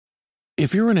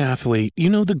If you're an athlete, you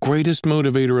know the greatest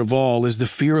motivator of all is the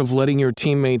fear of letting your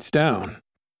teammates down.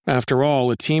 After all,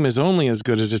 a team is only as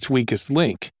good as its weakest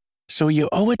link. So you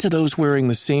owe it to those wearing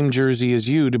the same jersey as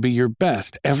you to be your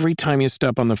best every time you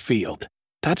step on the field.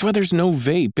 That's why there's no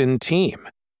vape in team.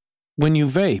 When you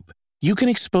vape, you can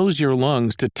expose your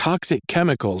lungs to toxic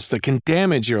chemicals that can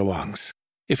damage your lungs.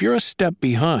 If you're a step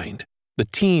behind, the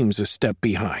team's a step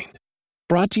behind.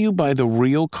 Brought to you by The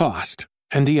Real Cost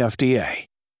and the FDA.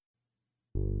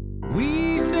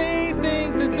 We say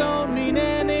things that don't mean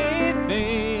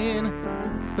anything,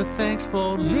 but thanks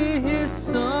for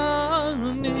listening.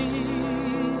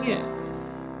 Yeah.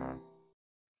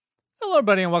 Hello,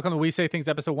 everybody, and welcome to We Say Things,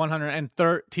 episode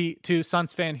 132.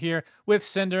 Suns fan here with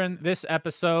Cinderin. This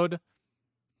episode,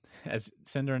 as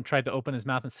Cinderin tried to open his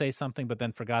mouth and say something, but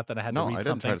then forgot that I had to read something. No, I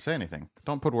didn't try to say anything.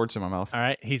 Don't put words in my mouth. All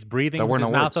right, he's breathing with his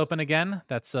mouth open again.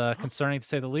 That's concerning to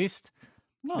say the least.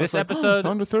 No, this episode,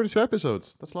 132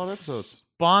 episodes. That's a lot of episodes.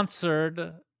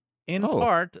 Sponsored in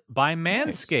part by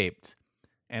Manscaped. Nice.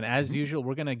 And as usual,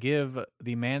 we're going to give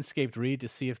the Manscaped read to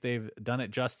see if they've done it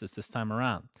justice this time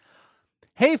around.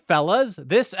 Hey, fellas,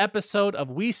 this episode of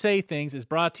We Say Things is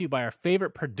brought to you by our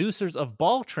favorite producers of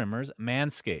ball trimmers,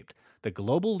 Manscaped. The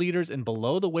global leaders in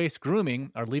below-the-waist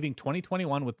grooming are leaving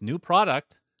 2021 with new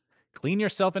product. Clean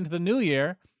yourself into the new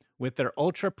year with their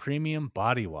ultra-premium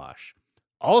body wash.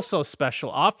 Also, special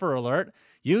offer alert,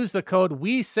 use the code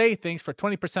WeSayThings for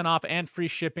 20% off and free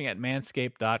shipping at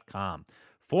manscaped.com.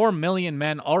 4 million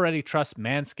men already trust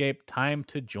Manscaped. Time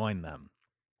to join them.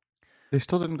 They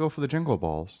still didn't go for the jingle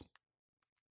balls.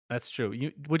 That's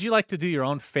true. Would you like to do your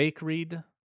own fake read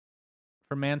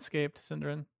for Manscaped,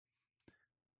 Cinderin?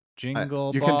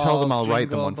 Jingle balls. You can tell them I'll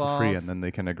write them one for free, and then they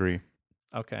can agree.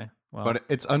 Okay. Well, but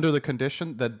it's under the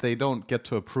condition that they don't get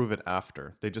to approve it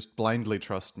after. They just blindly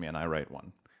trust me, and I write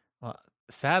one. Well,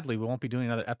 sadly, we won't be doing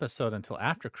another episode until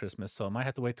after Christmas, so I might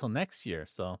have to wait till next year.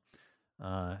 So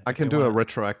I can do a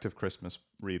retroactive Christmas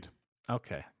read.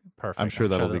 Okay, perfect. I'm sure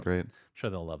that'll be great. I'm sure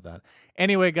they'll love that.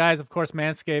 Anyway, guys, of course,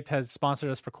 Manscaped has sponsored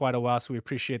us for quite a while, so we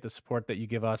appreciate the support that you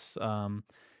give us.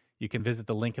 You can visit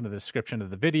the link in the description of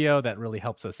the video. That really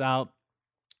helps us out.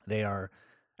 They've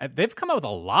come up with a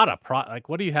lot of like.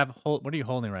 What do you have? What are you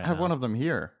holding right now? I have one of them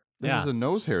here. This is a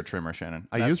nose hair trimmer, Shannon.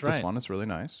 I used this one. It's really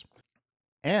nice.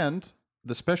 And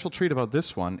the special treat about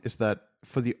this one is that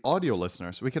for the audio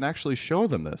listeners, we can actually show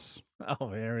them this. Oh,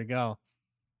 there we go.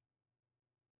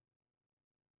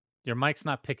 Your mic's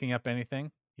not picking up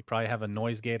anything. You probably have a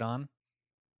noise gate on.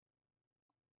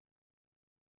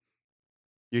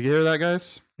 You hear that,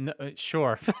 guys? No,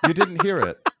 sure. You didn't hear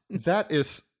it. That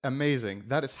is amazing.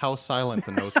 That is how silent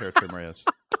the nose hair trimmer is.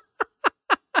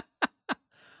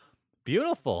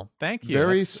 Beautiful. Thank you.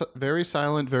 Very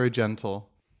silent, very gentle.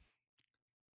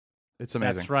 It's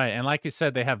amazing. That's right. And like you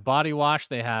said, they have body wash.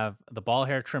 They have the ball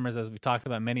hair trimmers, as we talked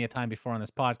about many a time before on this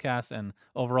podcast. And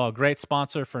overall, a great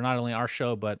sponsor for not only our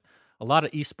show, but a lot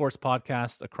of esports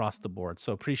podcasts across the board.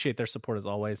 So appreciate their support as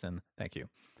always, and thank you.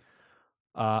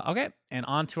 Okay, and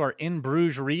on to our In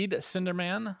Bruges read,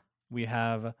 Cinderman. We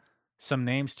have some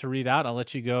names to read out. I'll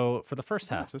let you go for the first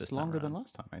half. This is longer than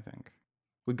last time, I think.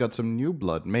 We got some new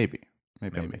blood, maybe.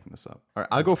 Maybe I'm making this up. All right,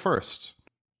 I'll go first.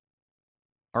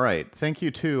 All right, thank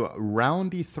you to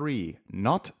Roundy3,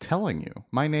 not telling you.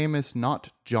 My name is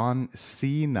not John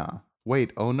Cena.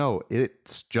 Wait, oh no,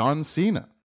 it's John Cena.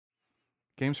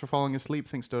 Games for Falling Asleep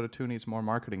thinks Dota 2 needs more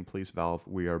marketing, please, Valve.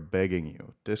 We are begging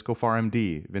you. Disco Far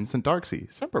MD, Vincent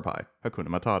Darksey, Semper Pi, Hakuna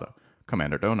Matata,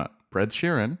 Commander Donut, Bread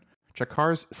Sheeran,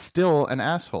 Jakar's still an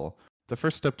asshole. The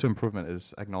first step to improvement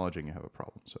is acknowledging you have a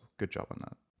problem, so good job on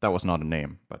that. That was not a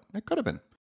name, but it could have been.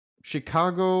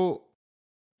 Chicago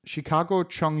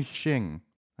Chongqing.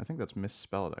 I think that's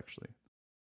misspelled, actually.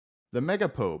 The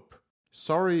Megapope.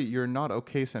 Sorry, you're not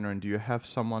okay, Center, and do you have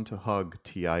someone to hug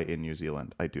TI in New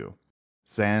Zealand? I do.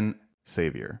 Zan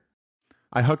Savior.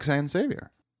 I hug Zan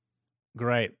Savior.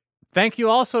 Great. Thank you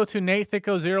also to Nate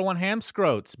Thicko01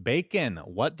 Hamscroats. Bacon.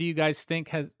 What do you guys think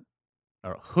has,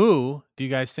 or who do you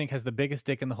guys think has the biggest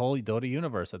dick in the whole Dota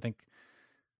universe? I think,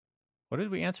 what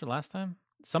did we answer last time?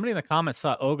 Somebody in the comments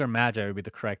thought Ogre Magi would be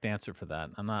the correct answer for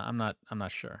that. I'm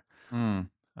not sure.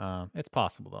 It's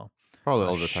possible though. Probably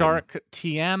all the time. Shark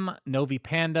TM, Novi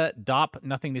Panda, Dop,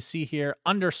 nothing to see here,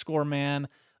 underscore man.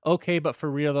 Okay, but for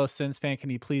real though, Sins fan, can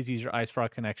you please use your Ice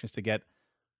Frog connections to get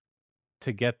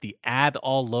the add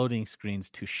all loading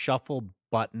screens to shuffle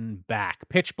button back?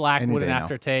 Pitch Black, Wood and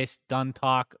Aftertaste, Done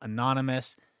Talk,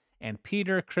 Anonymous, and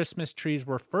Peter. Christmas trees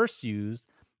were first used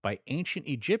by ancient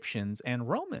Egyptians and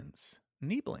Romans.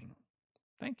 Niebling.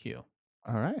 Thank you.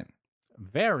 All right.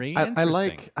 Very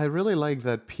interesting. I really like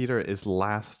that Peter is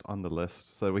last on the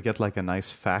list, so that we get like a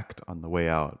nice fact on the way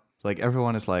out. Like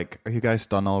everyone is like, "Are you guys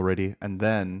done already?" And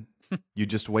then you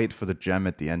just wait for the gem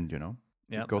at the end. You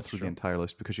Yeah, go through the entire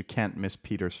list because you can't miss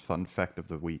Peter's fun fact of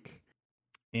the week.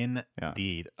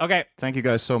 Indeed. Okay. Thank you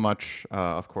guys so much,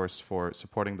 of course, for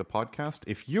supporting the podcast.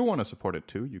 If you want to support it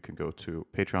too, you can go to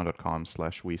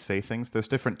patreon.com/we say things. There's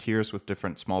different tiers with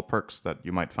different small perks that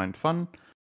you might find fun.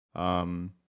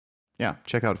 Yeah,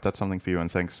 check out if that's something for you. And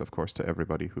thanks, of course, to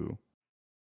everybody who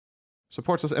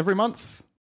supports us every month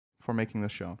for making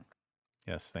this show.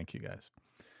 Yes, thank you guys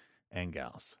and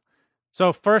gals.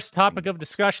 So first topic of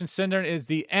discussion, Cinder, is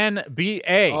the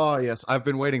NBA. Oh, yes. I've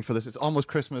been waiting for this. It's almost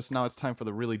Christmas. Now it's time for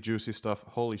the really juicy stuff.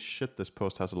 Holy shit, this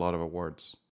post has a lot of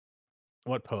awards.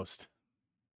 What post?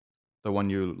 The one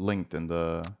you linked in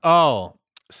the... Oh,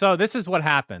 so this is what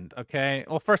happened, okay?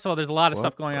 Well, first of all, there's a lot of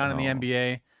stuff going on in the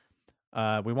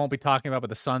NBA. We won't be talking about, but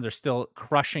the Suns are still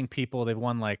crushing people. They've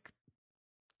won like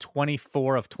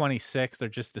 24 of 26. They're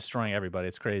just destroying everybody.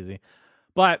 It's crazy.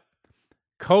 But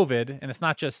COVID, and it's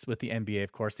not just with the NBA,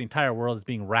 of course, the entire world is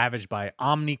being ravaged by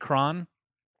Omicron,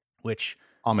 which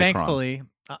thankfully,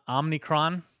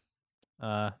 Omicron.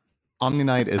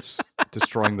 Omni-Night is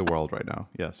destroying the world right now.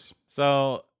 Yes.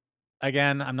 So,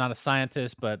 again, I'm not a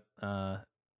scientist, but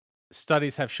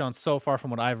studies have shown so far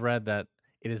from what I've read that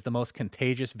it is the most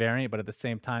contagious variant, but at the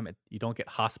same time, you don't get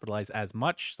hospitalized as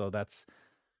much. So that's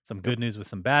some good news with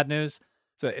some bad news.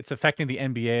 So it's affecting the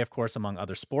NBA, of course, among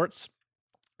other sports.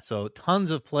 So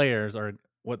tons of players are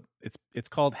it's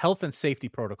called health and safety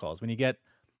protocols. When you get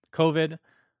COVID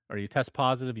or you test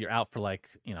positive, you're out for like,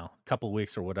 a couple of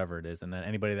weeks or whatever it is. And then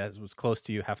anybody that was close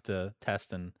to you have to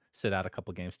test and sit out a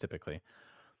couple games typically.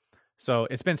 So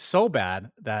it's been so bad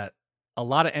that a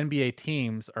lot of NBA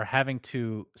teams are having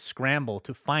to scramble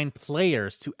to find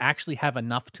players to actually have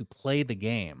enough to play the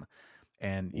game.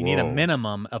 And you need a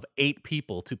minimum of 8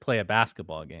 people to play a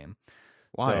basketball game.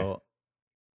 Why? So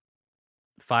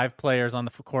 5 players on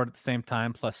the court at the same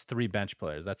time plus 3 bench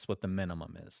players. That's what the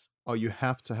minimum is. Oh, you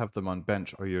have to have them on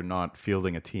bench or you're not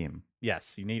fielding a team.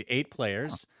 Yes, you need 8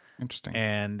 players. Oh, interesting.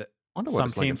 And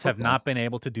some teams have not been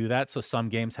able to do that. So some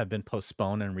games have been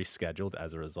postponed and rescheduled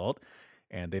as a result.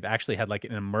 And they've actually had like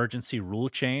an emergency rule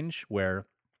change where,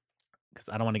 because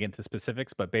I don't want to get into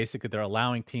specifics, but basically they're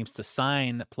allowing teams to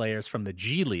sign players from the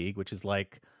G League, which is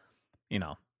like,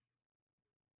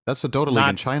 That's the Dota League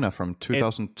in China from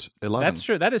 2011. That's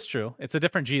true. That is true. It's a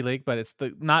different G League, but it's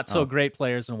the not so great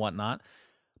players and whatnot.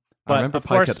 But I remember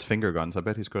Piket's finger guns. I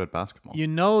bet he's good at basketball. You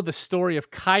know the story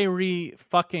of Kyrie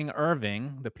fucking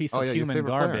Irving, the piece of human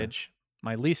garbage.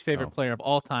 My least favorite player of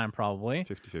all time, probably.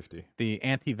 50-50. The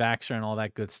anti-vaxxer and all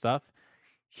that good stuff.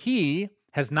 He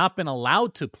has not been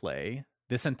allowed to play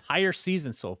this entire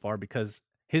season so far because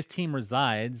his team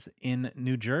resides in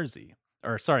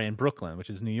in Brooklyn, which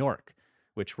is New York,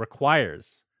 which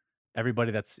requires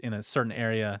everybody that's in a certain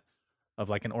area of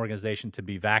like an organization to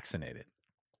be vaccinated.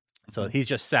 So he's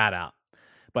just sat out.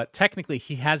 But technically,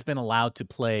 he has been allowed to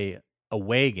play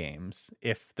away games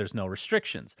if there's no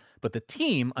restrictions. But the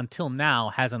team, until now,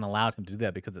 hasn't allowed him to do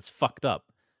that because it's fucked up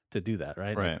to do that,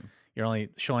 right? Right. Like, you're only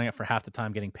showing up for half the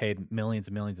time, getting paid millions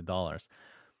and millions of dollars.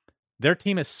 Their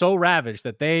team is so ravaged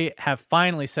that they have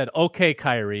finally said, okay,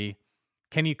 Kyrie,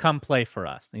 can you come play for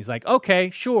us? And he's like,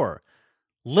 okay, sure.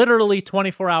 Literally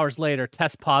 24 hours later,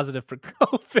 test positive for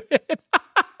COVID.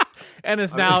 And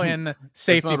is now in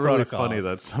safety protocols. It's not really funny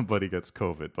that somebody gets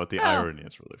COVID, but the irony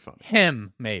is really funny.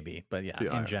 Him, maybe. But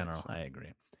yeah, in general, I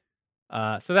agree.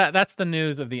 So that's the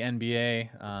news of the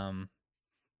NBA.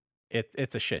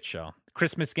 It's a shit show.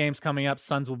 Christmas games coming up.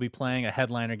 Suns will be playing a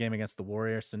headliner game against the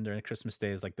Warriors. And during Christmas Day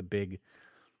is like the big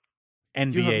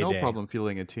NBA day. You have no problem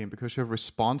fielding a team because you have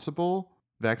responsible,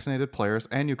 vaccinated players,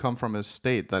 and you come from a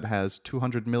state that has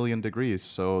 200 million degrees,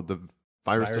 so the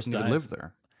virus doesn't even live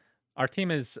there. Our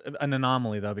team is an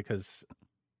anomaly, though, because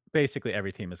basically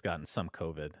every team has gotten some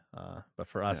COVID. But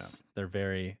for us, they're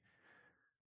very...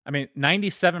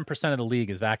 97% of the league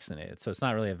is vaccinated, so it's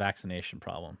not really a vaccination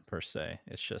problem, per se.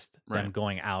 It's just them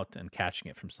going out and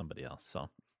catching it from somebody else. So,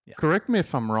 yeah. Correct me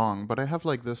if I'm wrong, but I have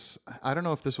like this... I don't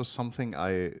know if this was something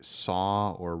I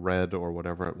saw or read or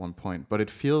whatever at one point, but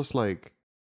it feels like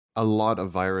a lot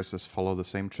of viruses follow the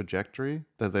same trajectory,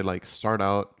 that they like start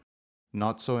out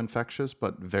not so infectious,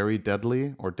 but very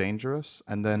deadly or dangerous.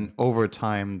 And then over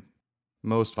time,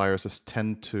 most viruses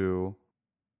tend to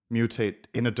mutate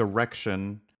in a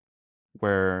direction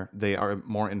where they are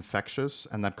more infectious,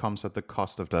 and that comes at the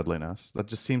cost of deadliness. That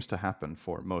just seems to happen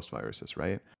for most viruses,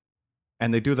 right?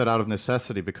 And they do that out of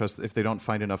necessity because if they don't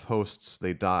find enough hosts,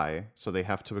 they die. So they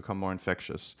have to become more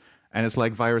infectious. And it's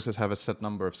like viruses have a set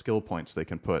number of skill points they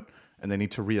can put, and they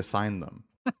need to reassign them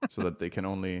so that they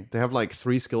have like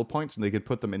 3 skill points, and they could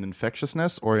put them in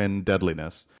infectiousness or in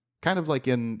deadliness. Kind of like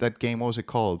in that game, what was it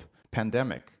called?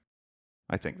 Pandemic,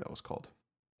 I think that was called.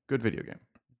 Good video game.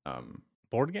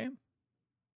 Board game?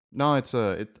 No,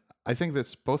 I think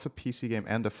that's both a PC game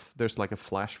and there's like a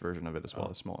Flash version of it as well,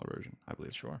 a smaller version, I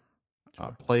believe. Sure.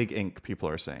 Plague Inc. People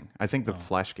are saying. I think the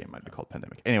Flash game might be called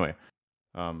Pandemic. Anyway,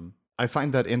 I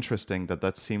find that interesting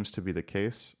that seems to be the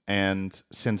case, and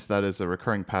since that is a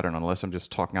recurring pattern, unless I'm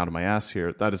just talking out of my ass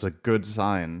here, that is a good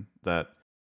sign that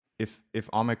if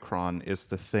Omicron is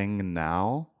the thing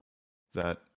now,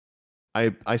 that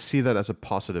I see that as a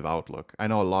positive outlook. I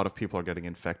know a lot of people are getting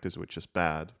infected, which is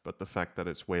bad, but the fact that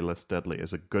it's way less deadly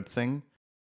is a good thing,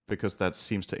 because that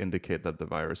seems to indicate that the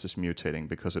virus is mutating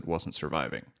because it wasn't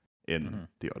surviving in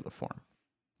the other form,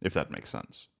 if that makes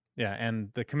sense. Yeah,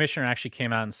 and the commissioner actually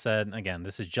came out and said, again,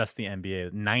 this is just the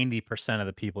NBA, 90% of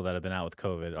the people that have been out with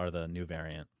COVID are the new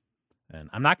variant. And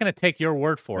I'm not going to take your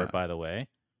word for it, by the way,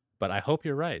 but I hope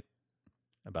you're right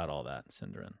about all that,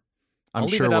 Sindarin. I'm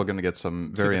sure we're going to get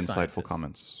some very insightful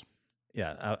comments.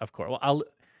 Yeah, of course. Well,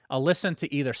 I'll listen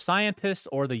to either scientists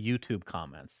or the YouTube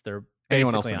comments. They're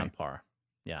basically on par.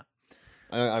 Yeah.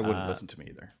 I wouldn't listen to me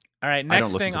either. All right,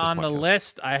 next thing on the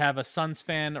list, I have a Suns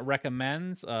fan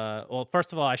recommends. Well,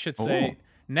 first of all, I should say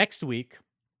next week,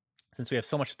 since we have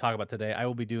so much to talk about today, I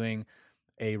will be doing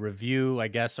a review, I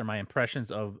guess, or my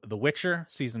impressions of The Witcher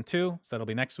Season 2. So that'll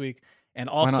be next week. And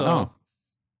also,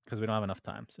 because we don't have enough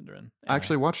time, Sindarin. I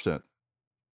actually watched it.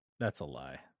 That's a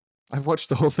lie. I've watched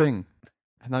the whole thing,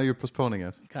 and now you're postponing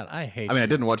it. God, I hate I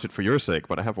didn't watch it for your sake,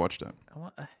 but I have watched it.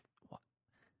 All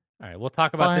right, we'll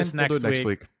talk about this next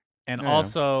week. And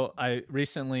also, I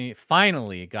recently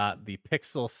finally got the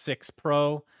Pixel 6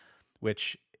 Pro,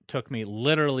 which took me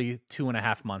literally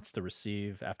 2.5 months to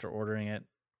receive after ordering it.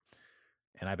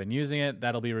 And I've been using it.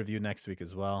 That'll be reviewed next week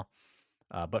as well.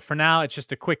 But for now, it's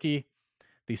just a quickie.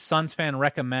 The Suns fan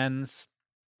recommends.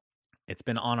 It's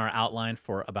been on our outline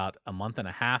for about a month and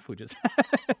a half. We just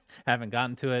haven't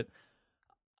gotten to it.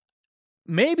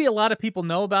 Maybe a lot of people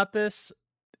know about this.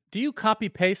 Do you copy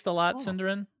paste a lot,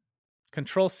 Sindarin?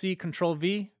 Control C, Control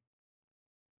V?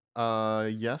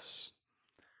 Yes.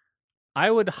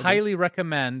 I would highly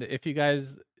recommend, if you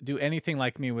guys do anything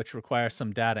like me, which requires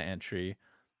some data entry,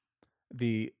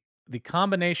 the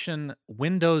combination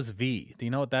Windows V. Do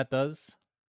you know what that does?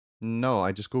 No,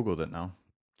 I just Googled it now.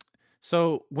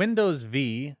 So Windows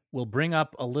V will bring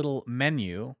up a little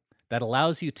menu that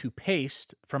allows you to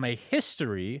paste from a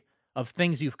history of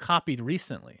things you've copied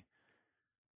recently,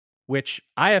 which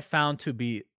I have found to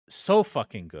be so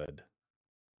fucking good.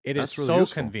 It is really so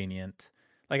useful. Convenient.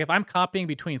 Like if I'm copying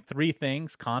between 3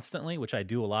 things constantly, which I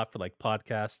do a lot for like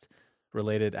podcast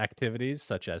related activities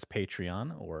such as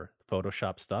Patreon or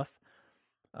Photoshop stuff,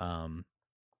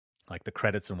 like the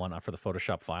credits and whatnot for the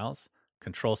Photoshop files,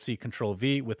 Control C, Control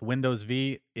V with Windows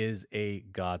V is a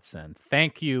godsend.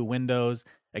 Thank you, Windows.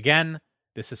 Again,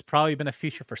 this has probably been a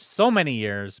feature for so many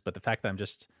years, but the fact that I'm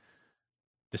just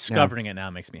discovering it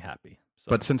now makes me happy. So.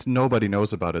 But since nobody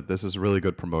knows about it, this is really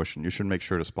good promotion. You should make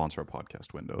sure to sponsor our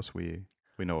podcast, Windows. We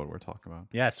know what we're talking about.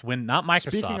 Yes, not Microsoft.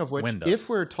 Speaking of which, Windows. if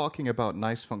we're talking about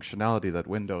nice functionality that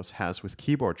Windows has with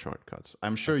keyboard shortcuts,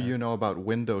 I'm sure you know about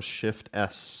Windows Shift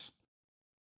S.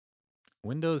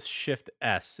 Windows Shift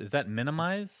S. Is that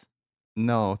minimize?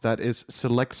 No, that is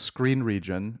select screen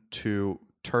region to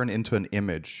turn into an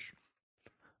image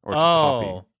or to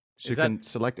copy. So you can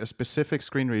select a specific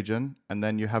screen region, and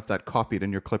then you have that copied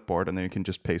in your clipboard, and then you can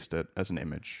just paste it as an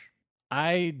image.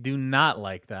 I do not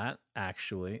like that,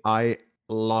 actually. I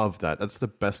love that. That's the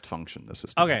best function the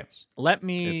system has. It's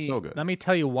so good. Let me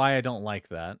tell you why I don't like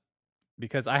that.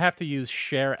 Because I have to use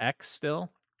Share X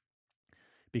still.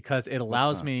 Because it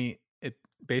allows me, it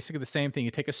basically the same thing.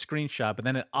 You take a screenshot, but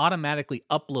then it automatically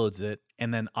uploads it,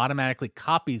 and then automatically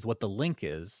copies what the link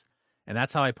is. And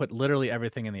that's how I put literally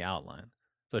everything in the outline.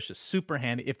 So it's just super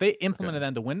handy. If they implemented that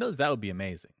into Windows, that would be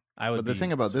amazing. But the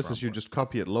thing about this is you just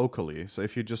copy it locally. So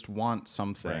if you just want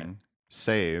something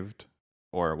saved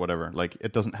or whatever, like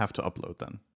it doesn't have to upload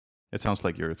then. It sounds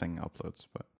like your thing uploads.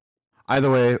 But either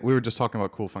way, we were just talking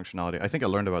about cool functionality. I think I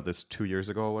learned about this 2 years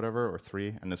ago or whatever, or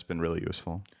 3, and it's been really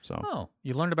useful. So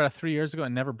you learned about it 3 years ago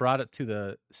and never brought it to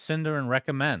the Sindarin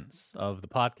Recommends of the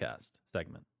podcast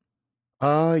segment.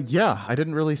 Yeah, I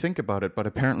didn't really think about it, but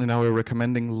apparently now we're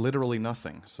recommending literally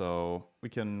nothing. So we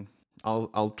can,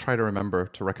 I'll try to remember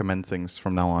to recommend things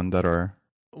from now on that are.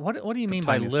 What do you mean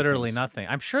by literally nothing?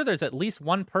 I'm sure there's at least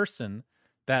one person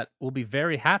that will be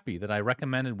very happy that I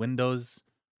recommended Windows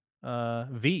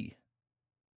V.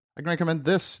 I can recommend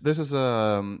this. This is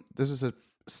a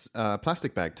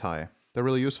plastic bag tie. They're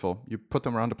really useful. You put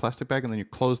them around a plastic bag and then you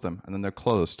close them, and then they're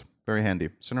closed. Very handy.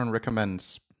 Synnern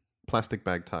recommends plastic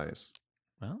bag ties.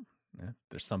 Well, if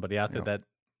there's somebody out there Yeah. that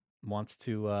wants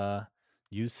to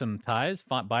use some ties,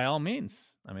 by all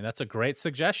means. I mean, that's a great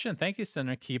suggestion. Thank you,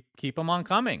 Cinder. Keep them on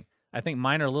coming. I think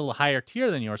mine are a little higher tier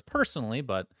than yours personally,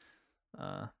 but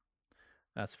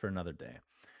that's for another day.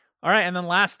 All right, and then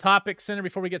last topic, Cinder,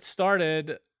 before we get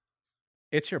started,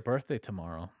 it's your birthday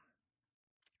tomorrow.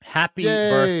 Happy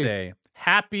birthday.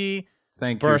 Happy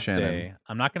Thank you, Shannon. birthday.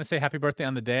 I'm not going to say happy birthday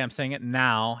on the day. I'm saying it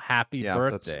now. Happy Yeah,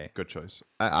 birthday. that's a good choice.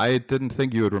 I didn't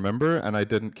think you would remember, and I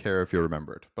didn't care if you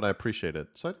remembered, but I appreciate it.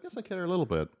 So I guess I care a little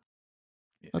bit.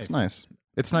 That's nice.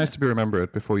 It's nice to be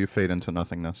remembered before you fade into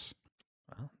nothingness.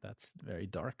 Well, that's very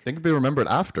dark. They can be remembered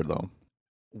after, though.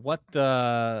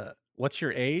 What's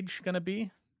your age going to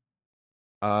be?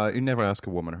 You never ask a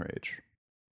woman her age.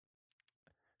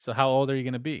 So how old are you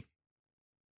going to be?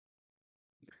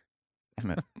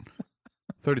 Damn it.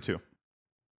 32.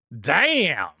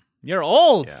 Damn! You're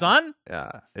old, Yeah. son.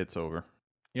 Yeah, it's over.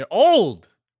 You're old.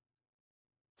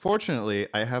 Fortunately,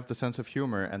 I have the sense of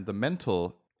humor and the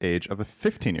mental age of a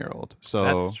 15-year-old. So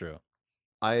That's true.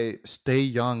 I stay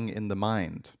young in the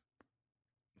mind.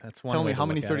 That's one Tell way me, to how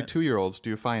many look at it. 32-year-olds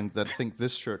do you find that think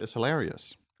this shirt is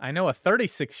hilarious? I know a There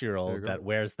 36-year-old you go. that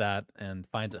wears that and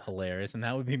finds it hilarious, and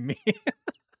that would be me.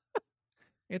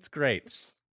 It's great.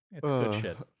 It's good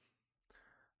shit.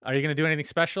 Are you going to do anything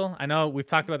special? I know we've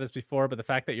talked about this before, but the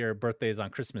fact that your birthday is on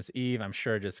Christmas Eve, I'm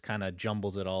sure just kind of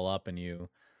jumbles it all up, and you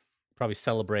probably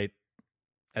celebrate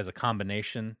as a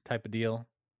combination type of deal.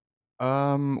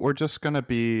 We're just gonna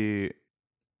be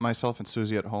myself and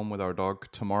Susie at home with our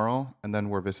dog tomorrow, and then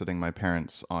we're visiting my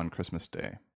parents on Christmas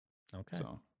Day. Okay.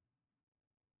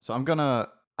 So I'm gonna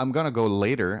go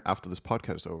later after this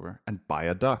podcast is over and buy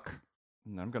a duck.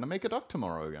 And I'm gonna make a duck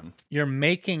tomorrow again. Are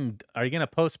you going to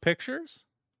post pictures?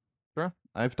 Sure.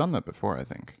 I've done that before, I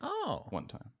think. Oh. One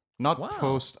time. Not Wow.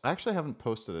 post. I actually haven't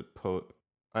posted it.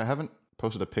 I haven't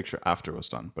posted a picture after it was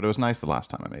done, but it was nice the last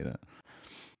time I made it.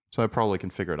 So I probably can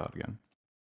figure it out again.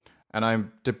 And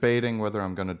I'm debating whether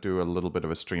I'm going to do a little bit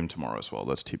of a stream tomorrow as well.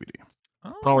 That's TBD.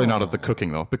 Probably not of the Oh.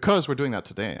 cooking, though, because we're doing that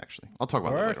today, actually. I'll talk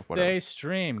about that later. Birthday Whatever.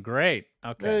 stream. Great.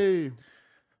 Okay.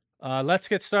 Hey. Let's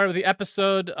get started with the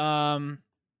episode.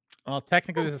 Well,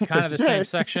 technically, this is kind of the same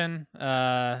section.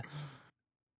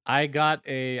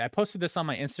 I posted this on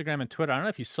my Instagram and Twitter. I don't know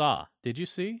if you saw. Did you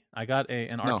see? I got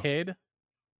an No. arcade.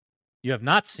 You have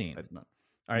not seen. I did not.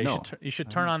 All right, No, you should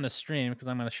I turn haven't. on the stream because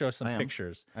I'm going to show some I am.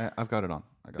 pictures. I've got it on.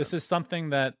 This is something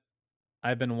that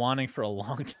I've been wanting for a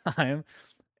long time,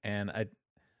 and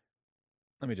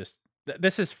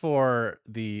this is for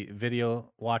the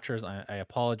video watchers. I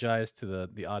apologize to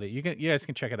the audio. You guys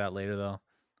can check it out later though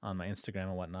on my Instagram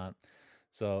and whatnot.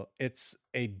 So it's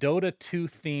a Dota 2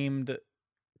 themed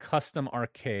custom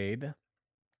arcade,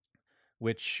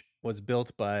 which was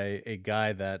built by a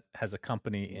guy that has a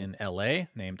company in LA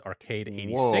named Arcade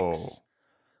 86.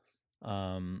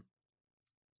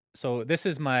 So this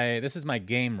is my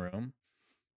game room.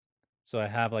 So I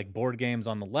have like board games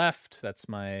on the left. That's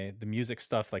the music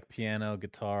stuff like piano,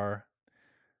 guitar,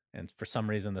 and for some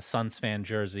reason the Suns fan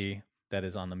jersey that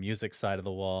is on the music side of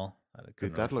the wall.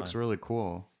 Dude, that looks really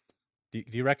cool. Do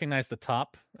you recognize the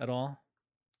top at all?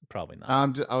 Probably not.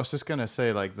 I was just gonna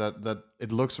say like that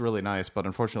it looks really nice, but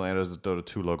unfortunately it has a Dota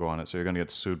 2 logo on it, so you're gonna get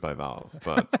sued by Valve.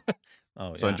 But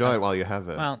so enjoy it while you have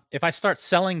it. Well, if I start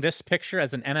selling this picture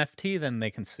as an NFT, then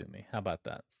they can sue me. How about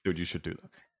that? Dude, you should do that.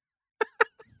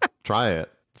 Try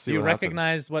it. See Do you what happens.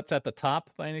 recognize what's at the top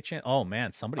by any chance? Oh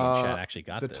man, somebody in chat actually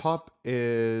got the this. top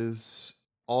is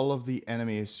all of the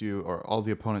enemies or all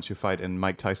the opponents you fight in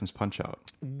Mike Tyson's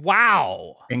Punch-Out,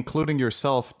 Wow. including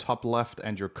yourself, top left,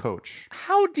 and your coach.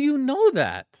 How do you know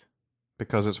that?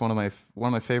 Because it's one of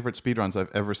my favorite speedruns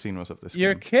I've ever seen was of this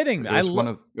You're game. kidding me. It was one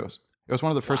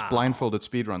of the first blindfolded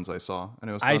speedruns I saw, and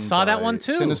it was. I done saw that by one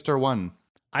too. Sinister One.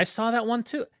 I saw that one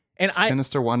too. And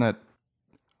Sinister One at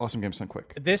Awesome Games Done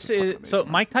Quick. This is so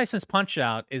Mike Tyson's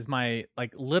Punch-Out is my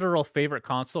like literal favorite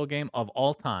console game of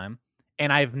all time,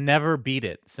 and I've never beat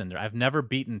it, Cinder. I've never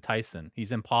beaten Tyson.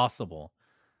 He's impossible.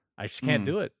 I just can't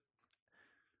do it.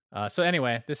 So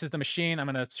anyway, this is the machine. I'm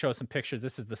gonna show some pictures.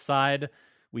 This is the side.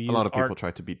 We a lot of people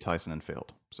tried to beat Tyson and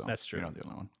failed. So that's true. You're not the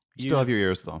only one. You still have your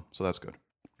ears though, so that's good.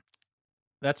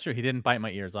 That's true. He didn't bite my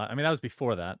ears off. I mean, that was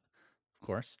before that, of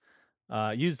course.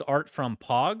 Used art from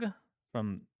Pog,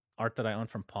 from art that I own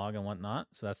from Pog and whatnot.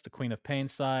 So that's the Queen of Pain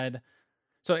side.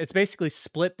 So it's basically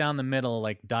split down the middle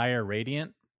like Dire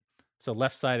Radiant. So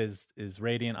left side is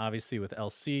Radiant, obviously, with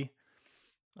LC.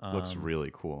 Looks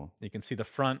really cool. You can see the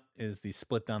front is the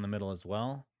split down the middle as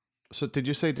well. So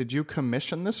did you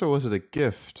commission this or was it a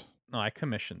gift? No, I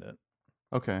commissioned it.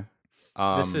 Okay.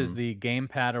 This is the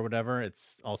gamepad or whatever.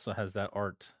 It's also has that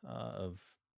art of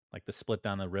like the split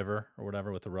down the river or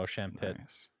whatever with the Roshan pit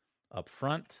up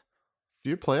front. Do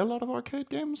you play a lot of arcade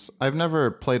games? I've never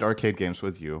played arcade games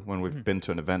with you when we've been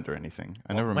to an event or anything.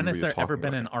 I never remember. When has there ever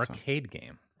been an arcade arcade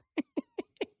game?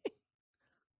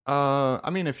 I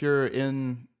mean,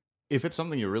 if it's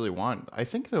something you really want, I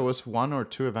think there was 1 or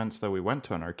 2 events that we went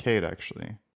to an arcade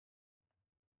actually.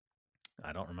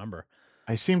 I don't remember.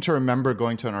 I seem to remember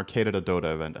going to an arcade at a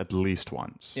Dota event at least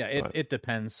once. Yeah, it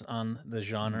depends on the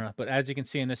genre. But as you can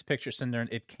see in this picture, Cinder,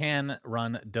 it can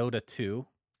run Dota 2,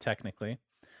 technically.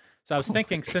 So I was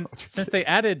thinking, since they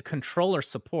added controller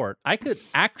support, I could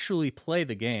actually play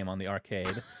the game on the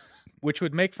arcade, which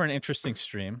would make for an interesting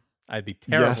stream. I'd be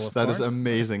terrible. Yes, that is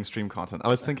amazing stream content. I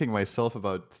was thinking myself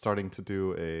about starting to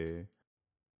do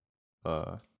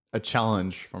a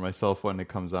challenge for myself when it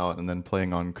comes out, and then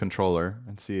playing on controller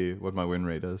and see what my win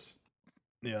rate is.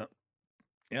 Yeah,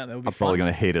 that would be. I'm probably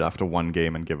gonna hate it after 1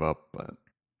 game and give up, but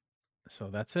so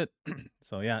that's it.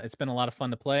 So yeah, it's been a lot of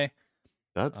fun to play.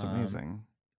 That's amazing.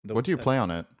 What do you play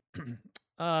on it?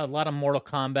 A lot of Mortal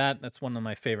Kombat. That's one of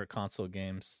my favorite console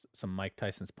games. Some Mike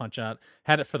Tyson's Punch Out.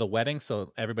 Had it for the wedding,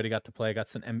 so everybody got to play. I got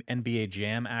some NBA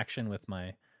Jam action with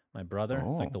my brother.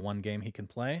 It's like the one game he can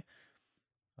play.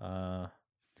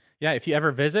 Yeah, if you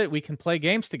ever visit, we can play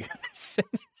games together.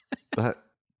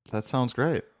 That sounds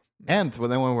great. And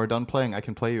when we're done playing, I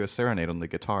can play you a serenade on the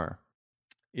guitar.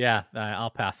 Yeah,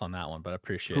 I'll pass on that one, but I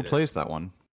appreciate it. Who plays that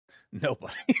one?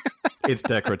 Nobody. It's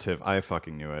decorative. I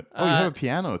fucking knew it. Oh, you have a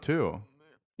piano too.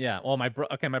 Yeah. Well, my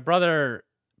brother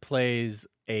plays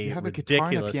you have a guitar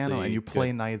and a piano, and you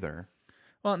play neither.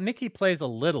 Well, Nikki plays a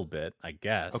little bit, I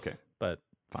guess. Okay, but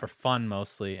for fun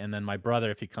mostly. And then my brother,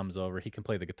 if he comes over, he can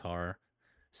play the guitar,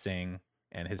 sing,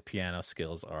 and his piano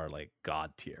skills are like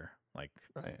god tier. Like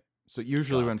right. So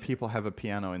usually when people have a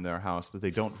piano in their house that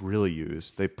they don't really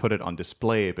use, they put it on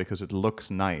display because it looks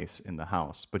nice in the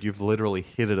house. But you've literally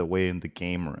hid it away in the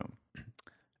game room.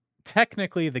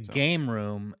 Technically, the game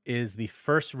room is the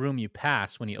first room you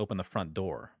pass when you open the front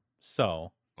door.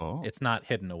 So it's not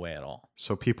hidden away at all.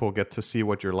 So people get to see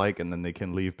what you're like, and then they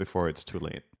can leave before it's too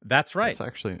late. That's right.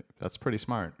 That's pretty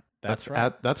smart. That's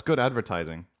right. That's good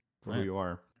advertising for who you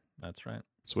are. That's right.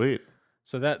 Sweet.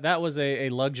 So that was a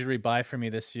luxury buy for me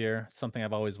this year. Something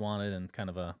I've always wanted and kind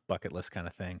of a bucket list kind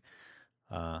of thing.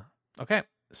 Okay.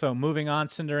 So moving on,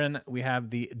 Cinderin, we have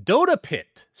the Dota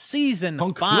Pit Season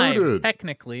 5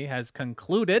 technically has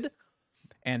concluded,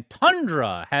 and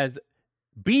Tundra has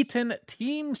beaten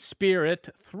Team Spirit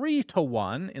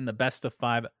 3-1 in the best of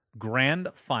 5 grand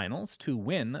finals to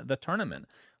win the tournament.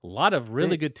 A lot of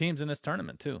really good teams in this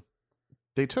tournament too.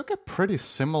 They took a pretty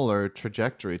similar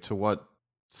trajectory to what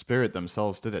Spirit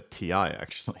themselves did at TI,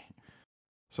 actually.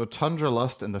 So Tundra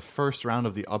lost in the first round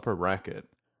of the upper bracket,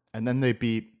 and then they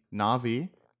beat Navi,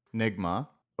 Nigma,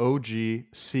 OG,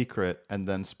 Secret, and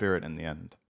then Spirit in the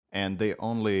end. And they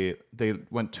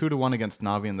went 2-1 against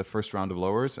Navi in the first round of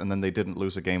lowers, and then they didn't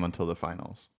lose a game until the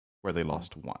finals, where they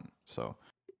lost 1. So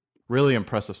really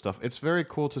impressive stuff. It's very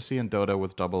cool to see in Dota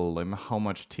with Double Elim how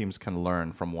much teams can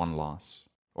learn from 1 loss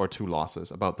or 2 losses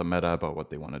about the meta, about what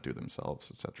they want to do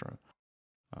themselves, etc.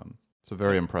 So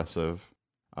very impressive.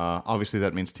 Obviously,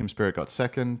 that means Team Spirit got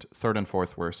second. Third and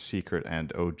fourth were Secret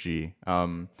and OG.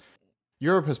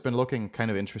 Europe has been looking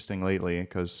kind of interesting lately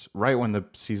because right when the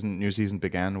new season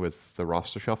began with the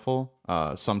roster shuffle,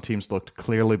 some teams looked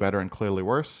clearly better and clearly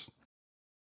worse.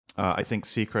 I think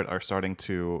Secret are starting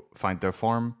to find their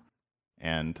form,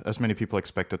 and as many people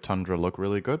expected, Tundra look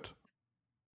really good.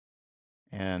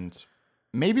 And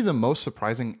maybe the most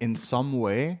surprising in some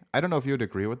way, I don't know if you would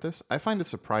agree with this, I find it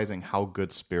surprising how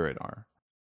good Spirit are.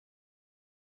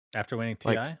 After winning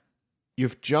TI?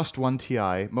 You've just won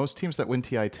TI. Most teams that win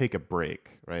TI take a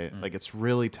break, right? Like it's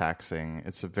really taxing.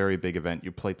 It's a very big event.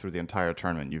 You played through the entire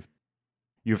tournament.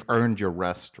 You've earned your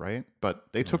rest, right? But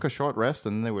they took a short rest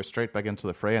and then they were straight back into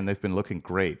the fray, and they've been looking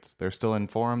great. They're still in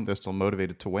form. They're still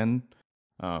motivated to win.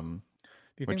 Do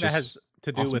you think that has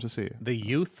to do with the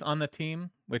youth on the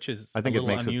team, which is a little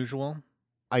unusual?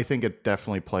 I think it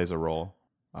definitely plays a role.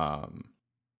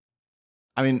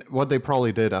 I mean, what they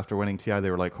probably did after winning TI,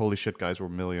 they were like, holy shit, guys, we're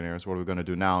millionaires. What are we going to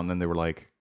do now? And then they were like,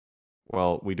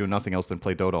 well, we do nothing else than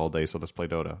play Dota all day, so let's play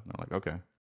Dota. And I'm like, okay,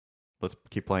 let's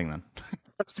keep playing then.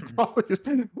 I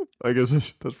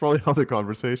guess that's probably how the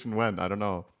conversation went. I don't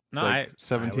know. It's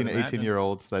 17,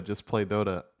 18-year-olds that just play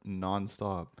Dota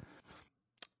nonstop.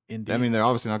 Indeed. I mean, they're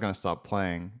obviously not going to stop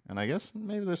playing, and I guess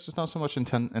maybe there's just not so much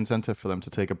incentive for them to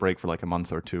take a break for like a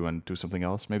month or two and do something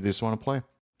else. Maybe they just want to play.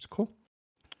 It's cool.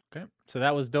 Okay, so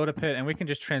that was Dota Pit, and we can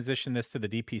just transition this to the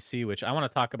DPC, which I want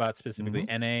to talk about specifically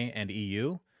NA and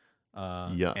EU.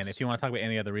 Yes. And if you want to talk about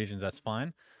any other regions, that's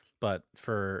fine. But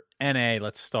for NA,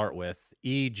 let's start with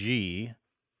EG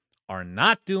are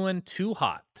not doing too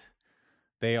hot.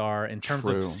 They are, in terms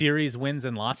of series wins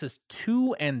and losses,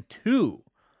 2-2.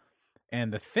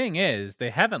 And the thing is, they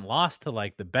haven't lost to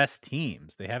like the best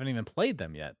teams. They haven't even played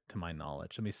them yet, to my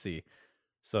knowledge. Let me see.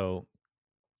 So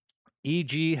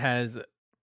EG has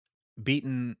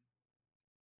beaten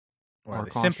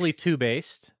Simply Two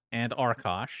Based and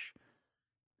Arkosh,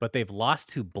 but they've lost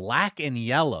to Black and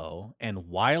Yellow and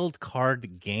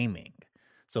Wildcard Gaming.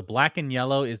 So Black and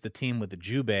Yellow is the team with the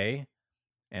Jubei,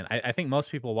 and I think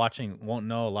most people watching won't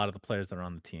know a lot of the players that are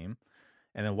on the team.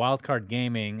 And then Wildcard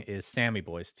Gaming is Sammy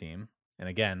Boy's team. And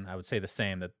again, I would say the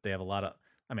same, that they have a lot of...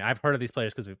 I mean, I've heard of these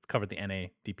players because we've covered the NA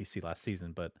DPC last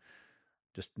season, but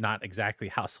just not exactly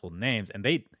household names. And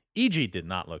EG did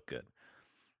not look good.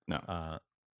 No.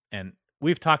 And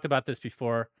we've talked about this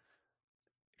before.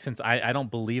 Since I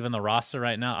don't believe in the roster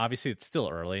right now, obviously it's still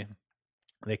early.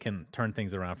 They can turn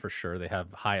things around for sure. They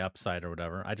have high upside or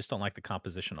whatever. I just don't like the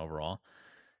composition overall.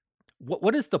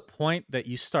 What is the point that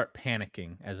you start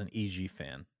panicking as an EG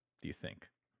fan, do you think?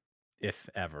 If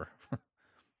ever.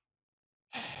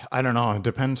 I don't know. It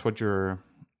depends what your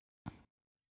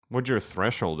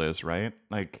threshold is, right?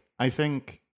 Like, I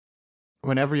think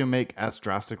whenever you make as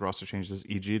drastic roster changes as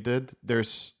EG did,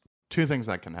 there's two things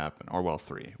that can happen, or well,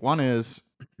 three. One is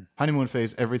honeymoon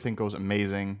phase, everything goes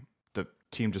amazing. The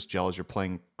team just gels, you're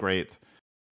playing great.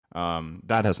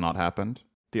 That has not happened.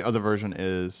 The other version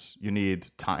is you need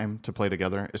time to play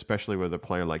together, especially with a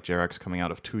player like Jerax coming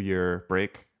out of 2-year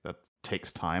break. That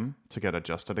takes time to get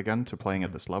adjusted again to playing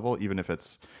at this level. Even if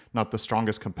it's not the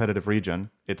strongest competitive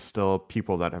region, it's still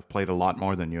people that have played a lot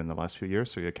more than you in the last few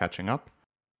years, so you're catching up.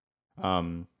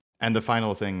 And the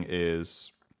final thing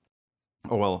is,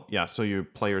 so you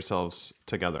play yourselves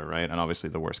together, right? And obviously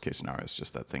the worst case scenario is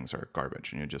just that things are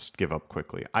garbage and you just give up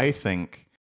quickly. I think,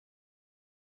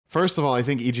 first of all, I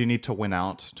think EG need to win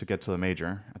out to get to the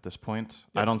major at this point.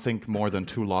 Yep. I don't think more than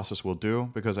 2 losses will do,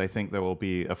 because I think there will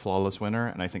be a flawless winner,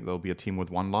 and I think there will be a team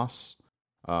with 1 loss.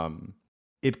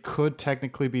 It could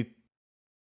technically be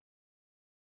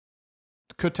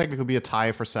a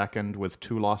tie for second with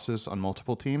 2 losses on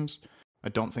multiple teams. I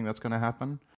don't think that's going to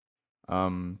happen.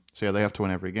 So yeah, they have to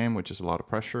win every game, which is a lot of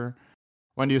pressure.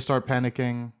 When do you start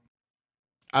panicking?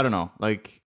 I don't know.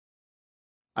 Like,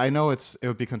 I know it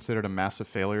would be considered a massive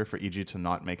failure for EG to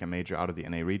not make a major out of the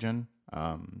NA region.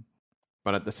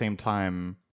 But at the same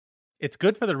time, it's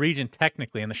good for the region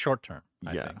technically in the short term,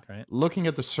 I think, right? Looking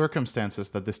at the circumstances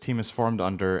that this team is formed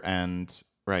under, and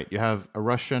right, you have a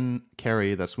Russian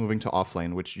carry that's moving to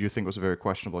offlane, which you think was a very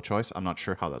questionable choice. I'm not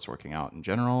sure how that's working out in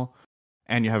general.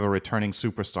 And you have a returning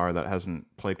superstar that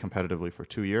hasn't played competitively for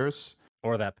 2 years.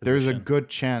 Or that position. There's a good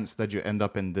chance that you end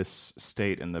up in this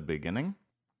state in the beginning.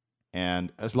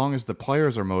 And as long as the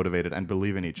players are motivated and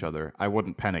believe in each other, I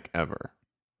wouldn't panic ever,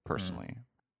 personally.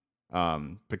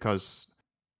 Because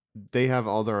they have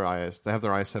all their eyes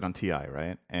set on TI,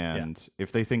 right? And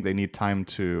if they think they need time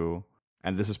to,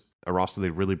 and this is a roster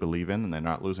they really believe in and they're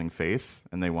not losing faith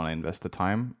and they want to invest the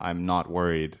time, I'm not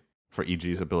worried for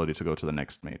EG's ability to go to the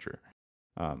next major.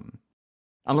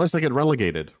 Unless they get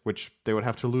relegated, which they would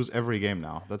have to lose every game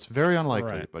now. That's very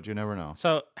unlikely, but you never know.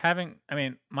 So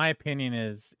my opinion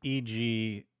is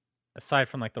EG, aside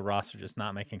from like the roster just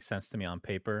not making sense to me on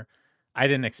paper, I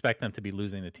didn't expect them to be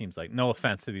losing to teams like, no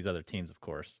offense to these other teams, of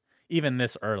course, even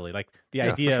this early. Like the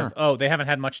idea of, they haven't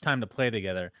had much time to play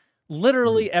together.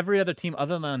 Literally every other team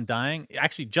other than Undying,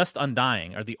 actually just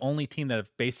Undying, are the only team that have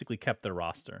basically kept their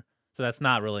roster. So that's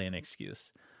not really an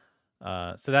excuse.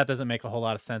 So that doesn't make a whole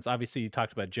lot of sense. Obviously, you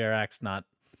talked about Jerax not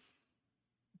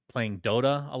playing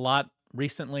Dota a lot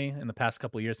recently in the past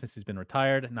couple of years since he's been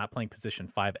retired, not playing position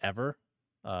 5 ever,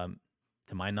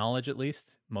 to my knowledge at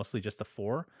least, mostly just a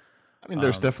 4. I mean,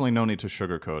 there's definitely no need to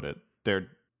sugarcoat it.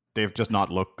 They've just not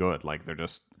looked good. Like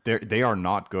they are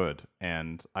not good,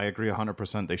 and I agree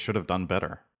 100%. They should have done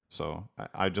better. So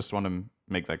I just want to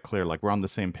make that clear. Like, we're on the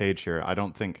same page here. I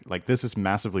don't think like this is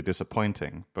massively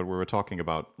disappointing, but we were talking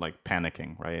about like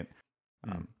panicking, right?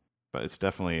 But it's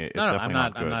definitely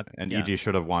not good. EG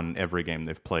should have won every game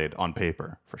they've played on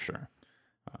paper for sure.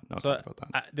 No talk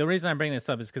about that. The reason I'm bringing this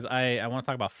up is because I want to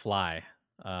talk about Fly,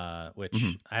 which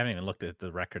I haven't even looked at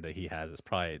the record that he has.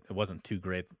 It wasn't too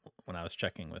great when I was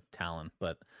checking with Talon,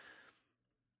 but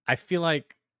I feel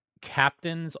like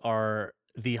captains are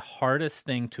the hardest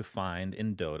thing to find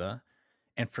in Dota,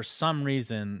 and for some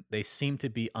reason they seem to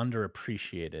be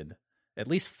underappreciated. At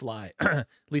least Fly, at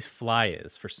least Fly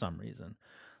is for some reason.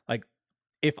 Like,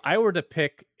 if I were to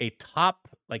pick a top,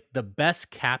 like the best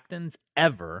captains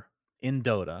ever in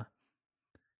Dota,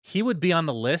 he would be on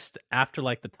the list after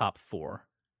like the top 4,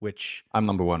 which I'm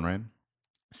number 1, right?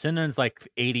 Syndern's like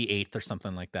 88th or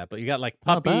something like that. But you got like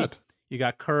Not Puppy, bad. you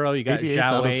got Kuro, you got 88th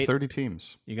out of Zhao 30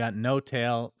 teams. you got No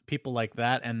Tail, people like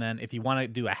that. And then if you want to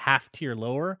do a half tier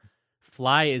lower,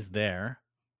 Fly is there.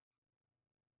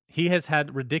 He has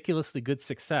had ridiculously good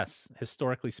success,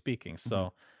 historically speaking.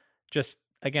 So just,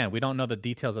 again, we don't know the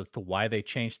details as to why they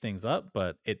changed things up,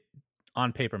 but it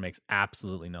on paper makes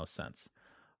absolutely no sense.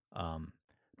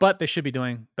 But they should be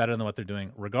doing better than what they're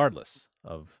doing, regardless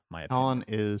of my opinion. Talon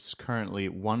is currently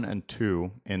 1 and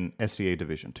 2 in SEA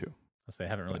Division 2. So they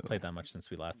haven't really By the played that much since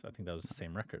we last. I think that was the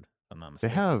same record, if I'm not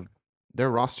mistaken. Their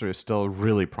roster is still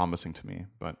really promising to me,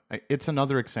 but it's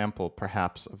another example,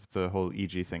 perhaps, of the whole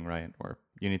EG thing, right? Where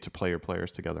you need to play your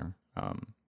players together.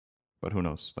 But who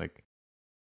knows? Like,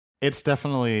 it's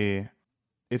definitely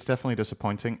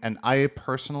disappointing. And I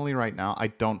personally, right now, I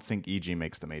don't think EG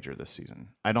makes the major this season.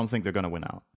 I don't think they're going to win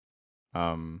out.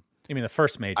 You mean the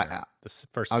first major? The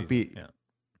first season?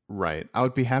 Right. I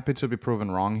would be happy to be proven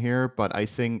wrong here, but I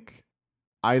think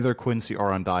either Quincy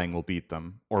or Undying will beat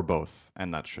them, or both,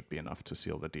 and that should be enough to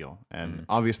seal the deal. And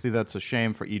obviously that's a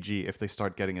shame for EG if they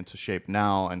start getting into shape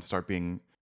now and start being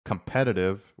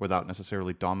competitive without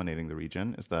necessarily dominating the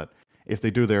region, is that if they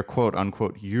do their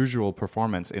quote-unquote usual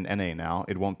performance in NA now,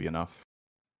 it won't be enough.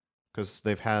 Because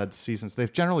they've had seasons,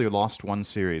 they've generally lost one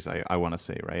series, I want to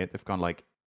say, right? They've gone like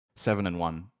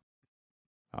 7-1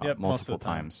 multiple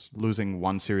times, losing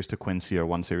one series to Quincy or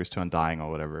one series to Undying or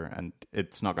whatever, and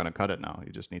it's not going to cut it now.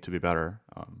 You just need to be better,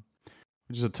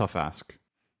 which is a tough ask.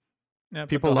 Yeah,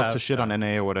 people love to shit on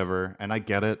NA or whatever, and I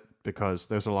get it because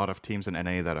there's a lot of teams in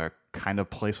NA that are kind of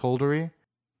placeholdery,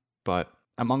 but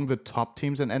among the top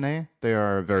teams in NA, they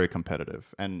are very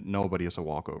competitive, and nobody is a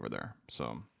walkover there.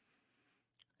 So,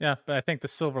 yeah, but I think the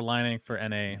silver lining for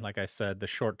NA, like I said, the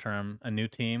short term, a new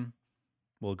team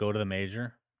will go to the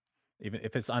major. Even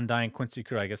if it's Undying, Quincy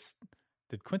Crew, I guess.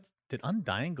 Did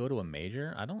Undying go to a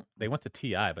major? They went to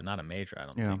TI, but not a major. I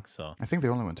don't think so. I think they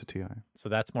only went to TI. So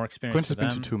that's more experience. Quincy's been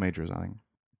to 2 majors, I think.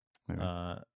 Maybe.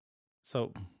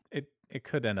 So it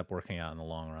could end up working out in the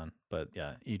long run, but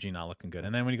yeah, EG not looking good.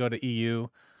 And then when you go to EU,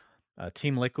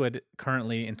 Team Liquid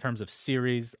currently in terms of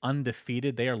series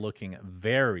undefeated. They are looking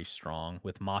very strong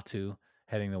with Matu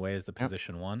heading the way as the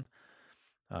position 1.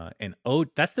 And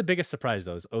that's the biggest surprise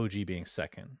though, is OG being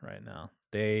second right now.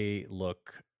 They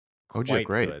look quite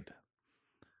good.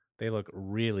 They look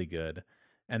really good.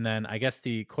 And then I guess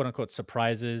the quote unquote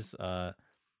surprises, I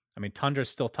mean, Tundra's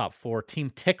still top 4.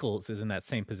 Team Tickles is in that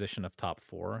same position of top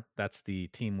 4. That's the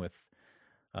team with,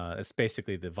 it's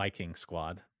basically the Viking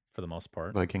squad for the most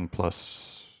part. Viking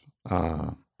plus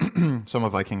some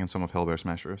of Viking and some of Hellbear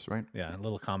Smashers, right? Yeah, a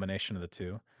little combination of the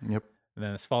two. Yep. And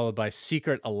then it's followed by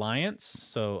Secret Alliance.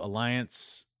 So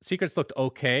Secrets looked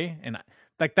okay. And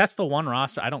like, that's the one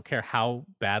roster, I don't care how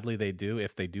badly they do,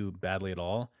 if they do badly at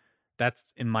all. That's,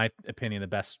 in my opinion, the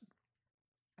best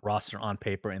roster on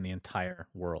paper in the entire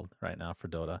world right now for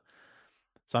Dota.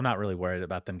 So I'm not really worried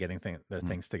about them getting their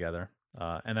things together.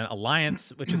 And then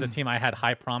Alliance, which is a team I had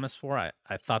high promise for.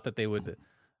 I thought that they would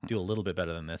do a little bit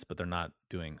better than this, but they're not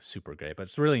doing super great. But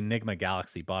it's really Nigma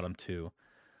Galaxy, bottom 2,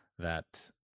 that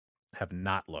have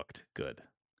not looked good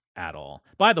at all.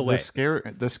 By the way,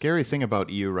 the scary thing about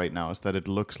EU right now is that it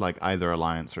looks like either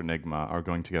Alliance or Nigma are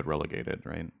going to get relegated,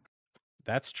 right?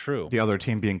 That's true. The other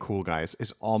team, being Cool Guys,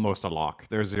 is almost a lock.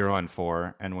 They're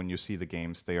 0-4, and when you see the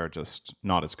games, they are just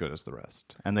not as good as the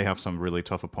rest. And they have some really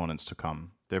tough opponents to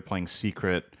come. They're playing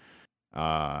Secret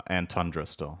and Tundra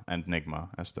still, and Nigma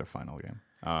as their final game.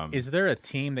 Is there a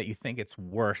team that you think it's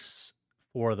worse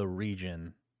for the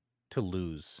region to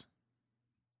lose?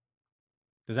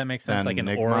 Does that make sense? And like an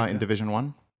Nigma in Division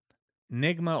 1?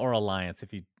 Nigma or Alliance,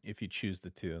 if you choose the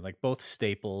two. Like both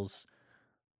staples.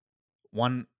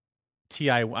 One TI,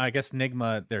 I guess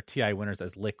Nigma, they're TI winners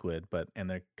as Liquid, and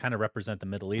they kind of represent the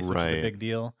Middle East, which is a big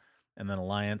deal. And then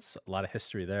Alliance, a lot of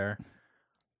history there.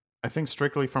 I think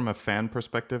strictly from a fan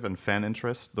perspective and fan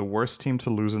interest, the worst team to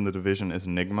lose in the division is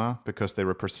Nigma because they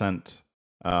represent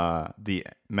the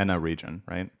MENA region,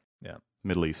 right? Yeah.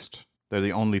 Middle East. They're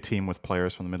the only team with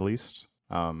players from the Middle East.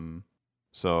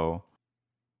 So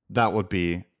that would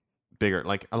be bigger.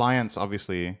 Like Alliance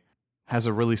obviously has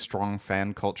a really strong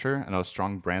fan culture and a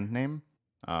strong brand name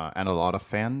and a lot of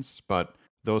fans, but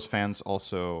those fans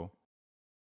also,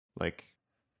 like,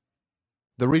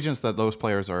 the regions that those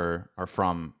players are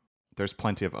from, there's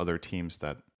plenty of other teams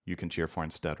that you can cheer for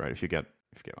instead, right? If you get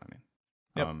what I mean.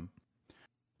 Yep.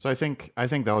 So I think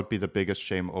that would be the biggest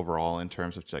shame overall in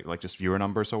terms of like just viewer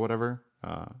numbers or whatever.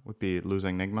 Would be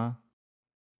losing Nigma.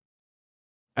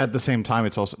 At the same time,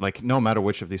 it's also like no matter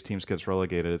which of these teams gets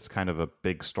relegated, it's kind of a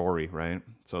big story, right?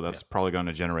 So that's probably going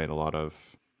to generate a lot of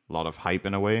hype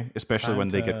in a way, especially when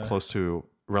they get close to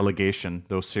relegation.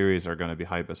 Those series are going to be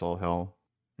hype as all hell.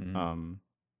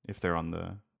 If they're on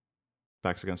the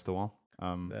backs against the wall.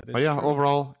 But yeah,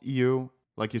 overall, EU,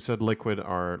 like you said, Liquid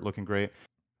are looking great.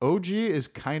 OG is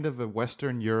kind of a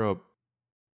Western Europe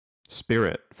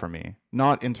spirit for me.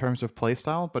 Not in terms of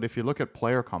playstyle, but if you look at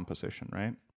player composition,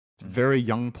 right? Very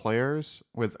young players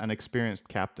with an experienced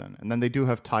captain. And then they do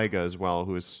have Taiga as well,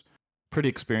 who is pretty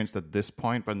experienced at this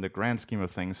point, but in the grand scheme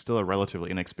of things, still a relatively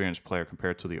inexperienced player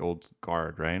compared to the old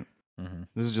guard, right?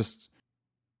 This is just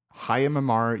high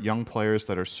MMR, young players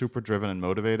that are super driven and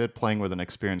motivated, playing with an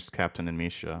experienced captain in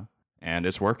Misha. And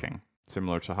it's working,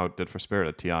 similar to how it did for Spirit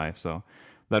at TI. So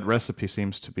that recipe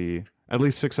seems to be at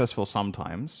least successful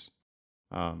sometimes,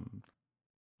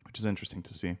 which is interesting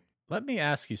to see. Let me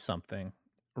ask you something.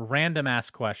 Random ass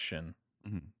question.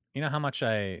 You know how much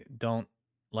I don't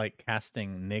like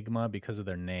casting Nigma because of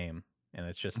their name, and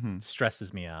it just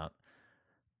stresses me out.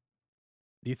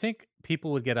 Do you think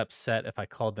people would get upset if I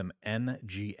called them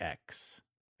NGX?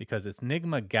 Because it's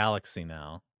Nigma Galaxy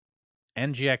now.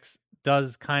 NGX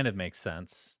does kind of make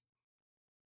sense.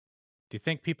 Do you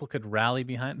think people could rally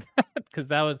behind that? Because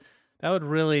that would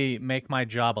really make my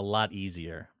job a lot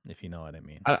easier, if you know what I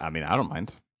mean. I mean, I don't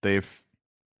mind.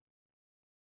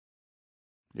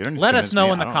 Let us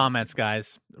know in the comments,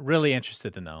 guys. Really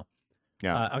interested to know.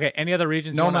 Yeah. Okay. Any other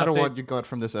regions? No matter what you got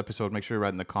from this episode, make sure you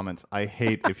write in the comments. I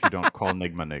hate if you don't call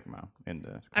Nigma in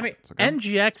the comments. I mean, okay?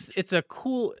 NGX. It's a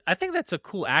cool. I think that's a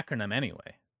cool acronym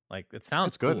anyway. Like it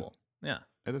sounds good. Cool. Yeah,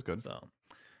 it is good. So,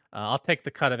 I'll take the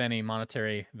cut of any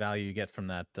monetary value you get from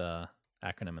that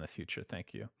acronym in the future.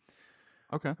 Thank you.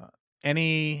 Okay.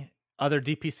 Any other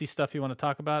DPC stuff you want to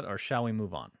talk about, or shall we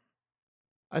move on?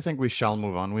 I think we shall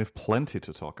move on. We have plenty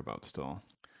to talk about still.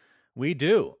 We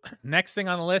do. Next thing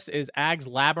on the list is Ag's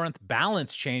Labyrinth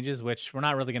balance changes, which we're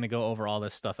not really going to go over all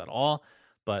this stuff at all,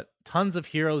 but tons of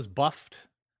heroes buffed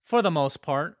for the most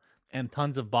part, and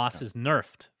tons of bosses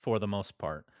nerfed for the most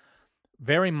part.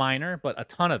 Very minor, but a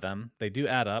ton of them. They do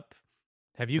add up.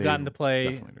 Have you gotten to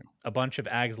play a bunch of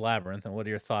Ag's Labyrinth, and what are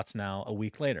your thoughts now a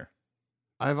week later?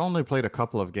 I've only played a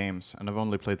couple of games, and I've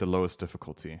only played the lowest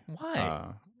difficulty.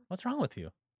 Why? What's wrong with you?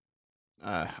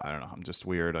 I don't know. I'm just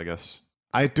weird, I guess.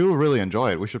 I do really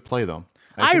enjoy it. We should play, though.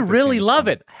 I really love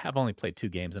it. I've only played 2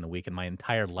 games in a week, and my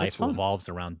entire life revolves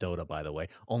around Dota, by the way.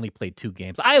 Only played 2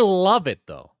 games. I love it,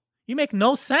 though. You make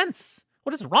no sense.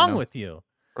 What is wrong with you?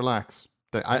 Relax.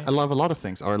 I love a lot of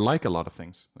things, or like a lot of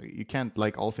things. You can't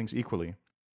like all things equally.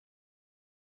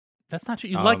 That's not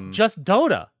true. You like just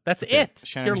Dota. That's it.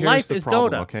 Shannon, your life is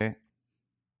problem, Dota. Okay.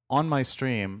 On my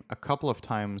stream, a couple of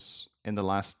times in the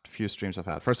last few streams I've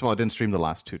had. First of all, I didn't stream the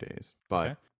last 2 days,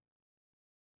 but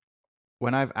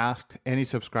when I've asked any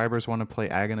subscribers want to play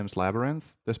Aghanim's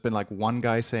Labyrinth, there's been like 1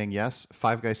 guy saying yes,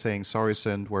 5 guys saying sorry,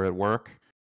 Sind, we're at work,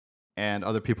 and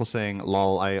other people saying,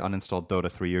 lol, I uninstalled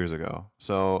Dota 3 years ago.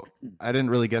 So I didn't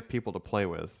really get people to play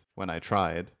with when I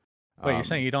tried. Wait, you're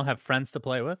saying you don't have friends to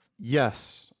play with?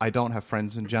 Yes, I don't have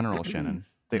friends in general, Shannon.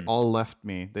 They all left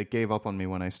me. They gave up on me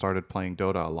when I started playing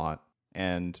Dota a lot,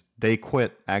 and they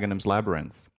quit Aghanim's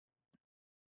Labyrinth.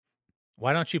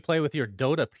 Why don't you play with your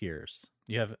Dota peers?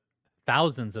 You have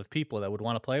thousands of people that would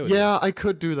want to play with you. Yeah, I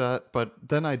could do that, but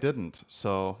then I didn't.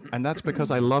 So, and that's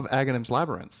because I love Aghanim's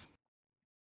Labyrinth.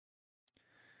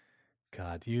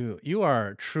 God, you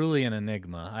are truly an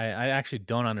enigma. I actually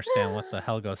don't understand what the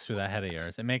hell goes through that head of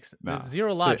yours. It makes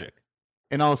zero logic.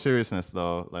 So, in all seriousness,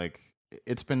 though, like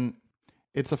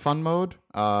it's a fun mode.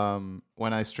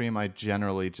 When I stream, I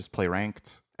generally just play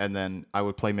ranked, and then I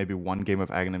would play maybe 1 game of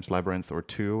Aghanim's Labyrinth or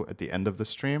 2 at the end of the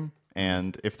stream.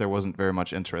 And if there wasn't very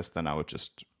much interest, then I would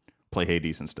just play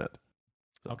Hades instead.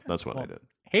 So that's what I did.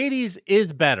 Hades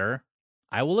is better.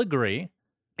 I will agree.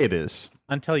 It is.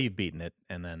 Until you've beaten it,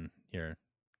 and then you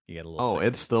get a little. Oh, sick.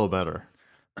 It's still better.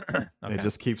 Okay. It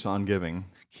just keeps on giving.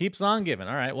 Keeps on giving.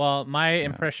 All right. Well, my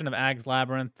impression of Ag's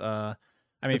Labyrinth. I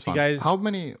mean, it's if you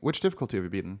fun. guys, which difficulty have you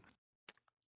beaten?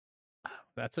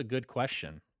 That's a good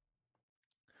question.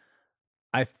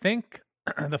 I think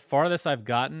the farthest I've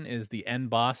gotten is the end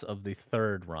boss of the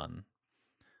 3rd run.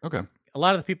 Okay. A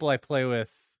lot of the people I play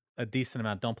with a decent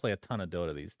amount don't play a ton of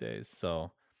Dota these days,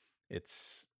 so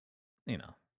it's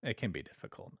it can be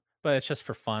difficult, but it's just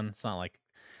for fun. It's not like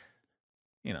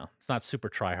it's not super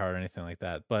try hard or anything like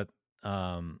that. But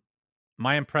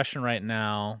my impression right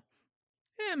now,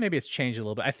 maybe it's changed a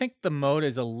little bit. I think the mode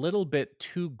is a little bit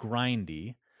too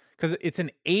grindy because it's an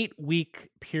 8-week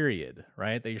period,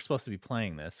 right? That you're supposed to be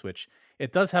playing this, which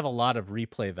it does have a lot of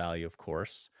replay value, of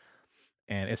course.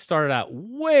 And it started out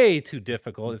way too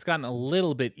difficult. It's gotten a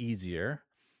little bit easier.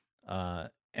 And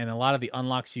a lot of the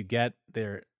unlocks you get,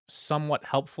 they're somewhat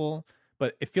helpful,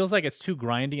 but it feels like it's too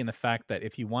grindy in the fact that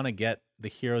if you want to get the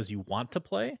heroes you want to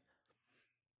play,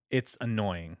 it's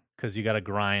annoying because you got to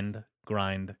grind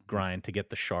to get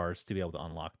the shards to be able to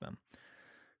unlock them.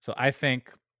 So I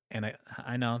think, and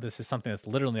I know this is something that's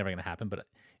literally never going to happen, but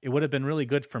it would have been really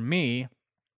good for me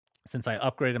since I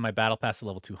upgraded my battle pass to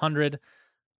level 200.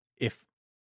 If,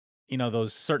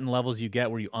 those certain levels you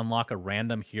get where you unlock a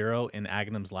random hero in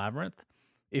Aghanim's Labyrinth,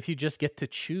 if you just get to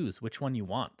choose which one you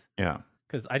want. Yeah.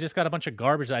 Because I just got a bunch of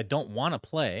garbage that I don't want to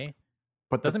play.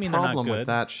 But doesn't the mean they're not problem good. with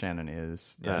that, Shannon,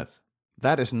 is that Yes.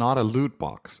 that is not a loot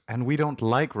box, and we don't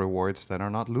like rewards that are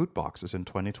not loot boxes in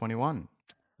 2021.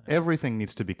 Everything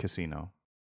needs to be casino.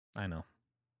 I know.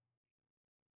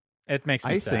 It makes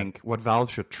me sad. I think what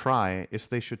Valve should try is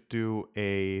they should do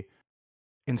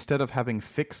instead of having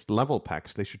fixed level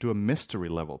packs, they should do a mystery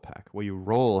level pack where you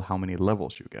roll how many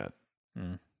levels you get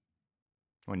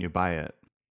when you buy it.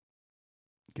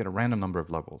 Get a random number of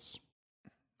levels.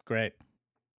 Great.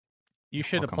 You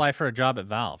should Welcome. apply for a job at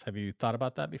Valve. Have you thought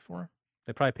about that before?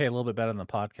 They probably pay a little bit better than the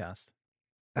podcast.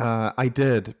 I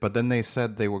did, but then they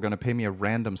said they were going to pay me a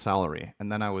random salary,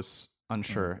 and then I was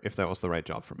unsure if that was the right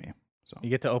job for me. So You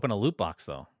get to open a loot box,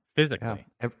 though, physically.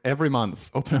 yeah, every month,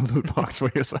 open a loot box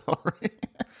for your salary.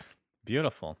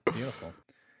 Beautiful.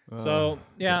 So,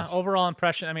 yeah, yes. overall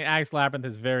impression. I mean, Ag's Labyrinth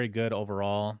is very good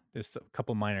overall. There's a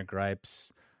couple minor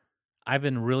gripes. I've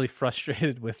been really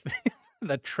frustrated with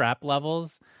the trap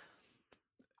levels.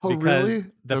 Oh, Because really?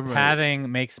 the Right.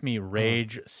 pathing makes me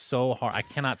rage so hard. I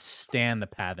cannot stand the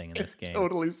pathing in this game.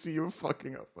 Totally see you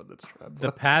fucking up on the trap.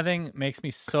 The pathing makes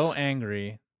me so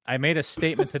angry. I made a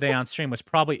statement today on stream, which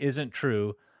probably isn't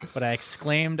true, but I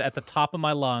exclaimed at the top of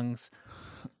my lungs,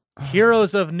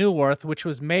 Heroes of Newerth, which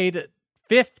was made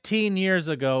 15 years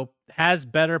ago, has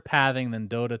better pathing than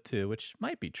Dota 2, which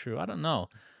might be true. I don't know.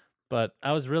 But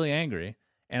I was really angry.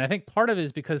 And I think part of it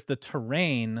is because the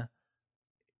terrain,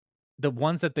 the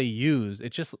ones that they use,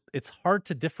 it's hard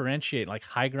to differentiate like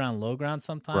high ground, low ground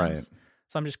sometimes. Right.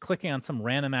 So I'm just clicking on some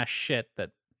random ass shit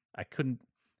that I couldn't.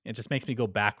 It just makes me go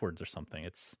backwards or something.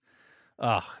 It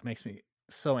makes me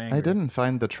so angry. I didn't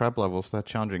find the trap levels that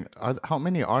challenging. How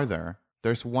many are there?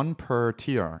 There's one per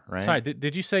tier, right? Sorry,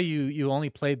 did you say you only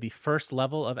played the first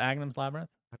level of Aghanim's Labyrinth?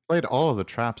 I played all of the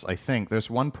traps, I think. There's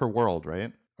one per world,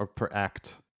 right? Or per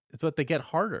act. But they get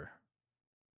harder.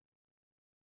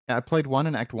 Yeah, I played one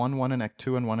in Act 1, one in Act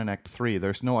 2, and one in Act 3.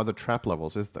 There's no other trap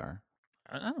levels, is there?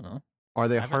 I don't know. Are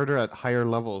they haven't- harder at higher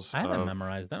levels? I haven't of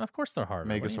memorized them. Of course they're harder.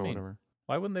 What do Magus you or mean? whatever.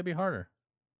 Why wouldn't they be harder?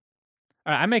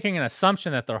 All right, I'm making an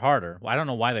assumption that they're harder. Well, I don't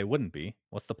know why they wouldn't be.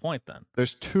 What's the point then?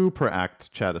 There's 2 per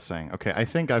act, Chad is saying. Okay, I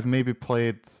think I've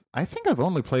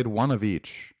only played one of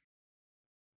each.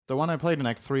 The one I played in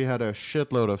Act 3 had a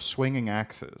shitload of swinging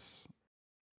axes.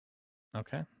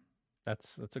 Okay.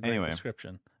 That's a great Anyway.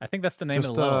 description. I think that's the name of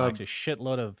Just, the level, actually.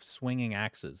 Shitload of swinging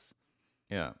axes.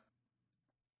 Yeah.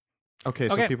 Okay,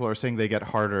 so Okay. people are saying they get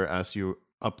harder as you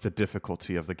up the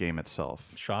difficulty of the game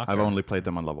itself. Shocker. I've only played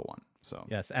them on level 1. So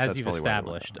Yes, as that's you've probably why they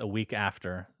were established a week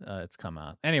after it's come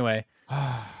out. Anyway,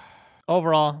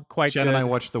 overall, quite Jen good. and I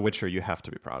watched The Witcher. You have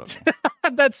to be proud of me.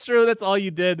 That's true. That's all you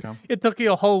did. Yeah. It took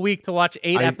you a whole week to watch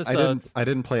 8 episodes. I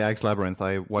didn't play Axe Labyrinth.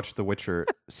 I watched The Witcher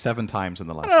 7 times in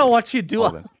the last I don't know week. what you do All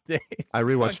all of day. I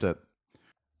rewatched it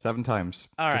 7 times,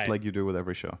 All just right. like you do with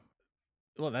every show.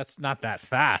 Well, that's not that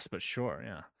fast, but sure,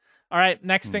 yeah. All right,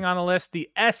 next thing on the list, the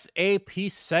SAP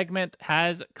segment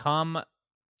has come.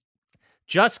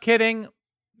 Just kidding.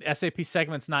 The SAP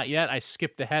segment's not yet. I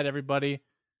skipped ahead, everybody.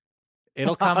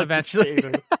 It'll come eventually.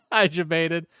 Debated. I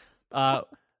debated.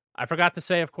 I forgot to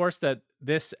say, of course, that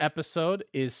this episode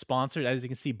is sponsored, as you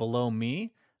can see below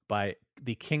me, by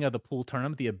the king of the pool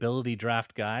tournament, the Ability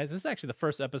Draft guys. This is actually the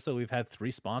first episode we've had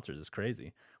 3 sponsors. It's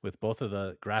crazy, with both of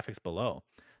the graphics below.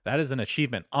 That is an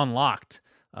achievement unlocked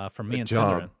for me Good and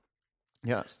job. Cinderin.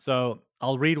 Yes. So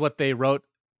I'll read what they wrote,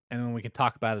 and then we can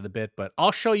talk about it a bit. But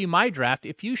I'll show you my draft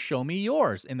if you show me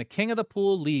yours in the King of the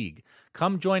Pool League.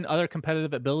 Come join other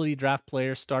competitive Ability Draft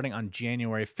players starting on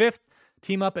January 5th.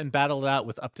 Team up and battle it out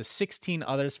with up to 16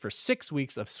 others for 6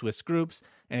 weeks of Swiss groups.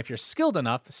 And if you're skilled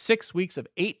enough, 6 weeks of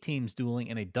 8 teams dueling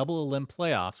in a double elim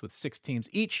playoffs with 6 teams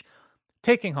each,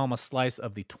 taking home a slice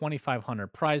of the 2,500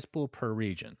 prize pool per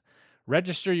region.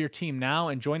 Register your team now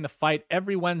and join the fight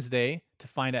every Wednesday to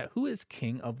find out who is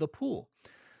king of the pool.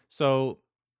 So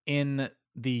in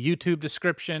the YouTube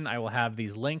description, I will have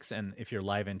these links, and if you're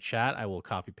live in chat, I will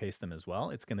copy paste them as well.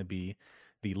 It's going to be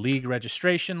the league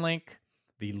registration link,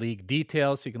 the league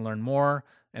details so you can learn more,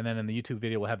 and then in the YouTube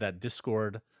video, we'll have that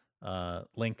Discord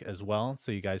link as well,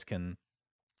 so you guys can,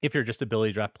 if you're just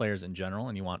ability draft players in general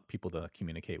and you want people to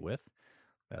communicate with,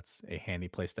 that's a handy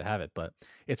place to have it. But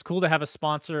it's cool to have a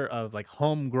sponsor of like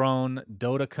homegrown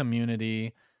Dota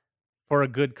community for a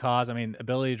good cause. I mean,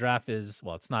 ability draft is,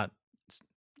 well, it's not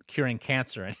curing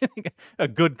cancer or anything, a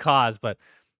good cause, but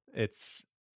it's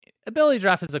ability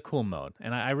draft is a cool mode,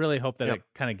 and I really hope that it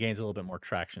kind of gains a little bit more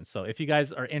traction. So if you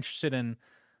guys are interested in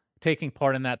taking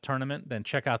part in that tournament, then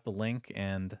check out the link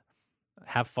and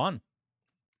have fun.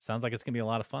 Sounds like it's gonna be a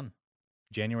lot of fun.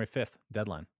 January 5th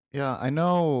deadline. Yeah, I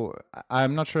know.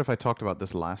 I'm not sure if I talked about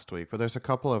this last week, but there's a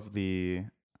couple of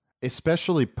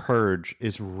especially Purge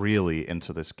is really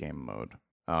into this game mode.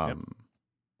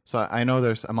 So I know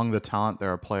there's among the talent,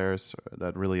 there are players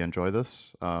that really enjoy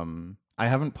this. I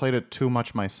haven't played it too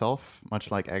much myself,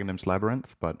 much like Aghanim's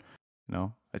Labyrinth, but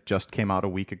it just came out a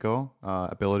week ago,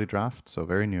 ability draft, so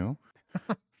very new.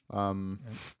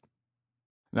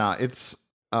 Now it's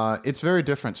very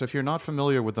different. So if you're not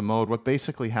familiar with the mode, what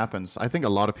basically happens, I think a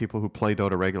lot of people who play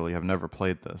Dota regularly have never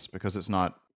played this because it's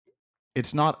not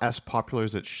as popular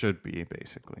as it should be,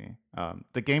 basically.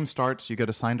 The game starts, you get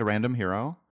assigned a random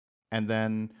hero, and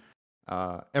then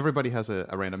everybody has a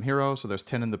random hero, so there's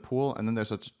 10 in the pool, and then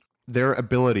their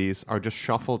abilities are just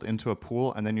shuffled into a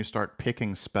pool, and then you start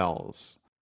picking spells.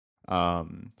 It's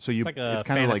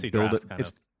kind of like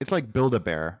it's like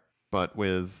Build-A-Bear, but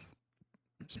with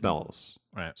spells.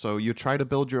 Right. So you try to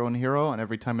build your own hero, and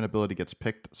every time an ability gets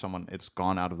picked, it's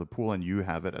gone out of the pool, and you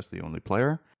have it as the only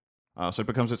player. So it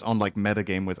becomes its own like meta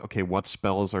game with, okay, what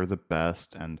spells are the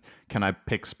best, and can I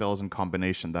pick spells in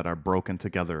combination that are broken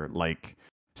together, like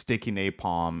sticky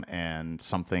napalm and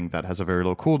something that has a very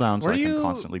low cooldown, so I can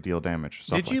constantly deal damage.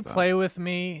 Did you play with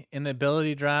me in the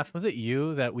ability draft? Was it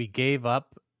you that we gave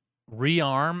up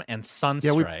Rearm and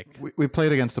Sunstrike? Yeah, we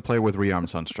played against a player with Rearm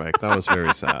Sunstrike. That was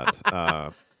very sad.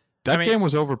 Game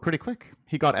was over pretty quick.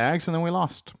 He got Ags and then we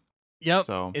lost. Yep.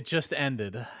 So it just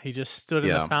ended. He just stood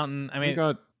in the fountain. I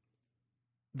mean,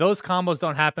 those combos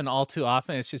don't happen all too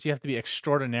often. It's just you have to be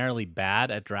extraordinarily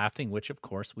bad at drafting, which of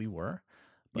course we were.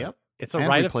 But it's a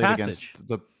rite of passage. Against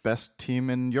the best team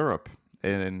in Europe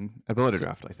in ability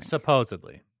draft, I think.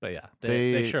 Supposedly. But yeah,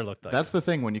 they sure looked like that's the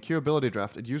thing. When you queue ability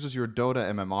draft, it uses your Dota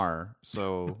MMR.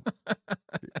 So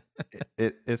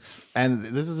it's and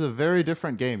this is a very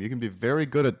different game. You can be very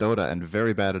good at Dota and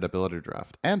very bad at ability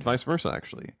draft, and vice versa,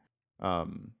 actually.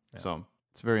 So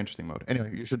it's a very interesting mode.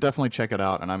 Anyway, you should definitely check it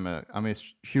out. And I'm a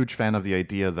huge fan of the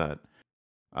idea that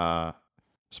a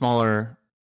smaller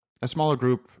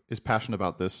group is passionate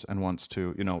about this and wants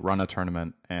to run a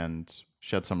tournament and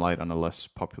shed some light on a less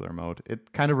popular mode.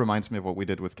 It kind of reminds me of what we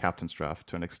did with Captain's Draft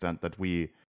to an extent, that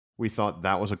we thought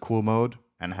that was a cool mode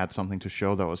and had something to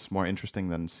show that was more interesting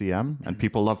than CM, and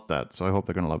people loved that. So I hope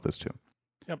they're going to love this too.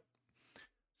 Yep.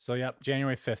 So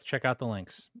January 5th. Check out the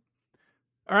links.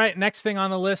 All right, next thing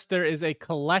on the list, there is a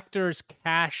collector's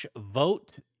cash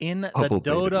vote in the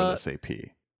Dota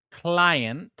SAP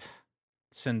client,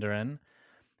 Cinderin.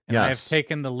 And yes. I've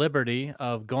taken the liberty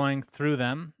of going through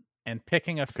them and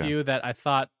picking a few that I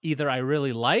thought either I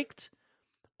really liked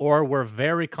or were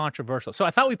very controversial. So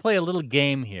I thought we'd play a little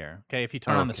game here, okay, if you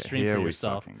turn on the stream for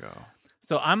yourself.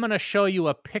 So I'm going to show you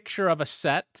a picture of a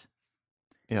set.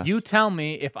 Yes. You tell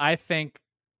me if I think,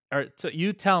 or so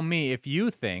you tell me if you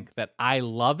think that I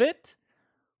love it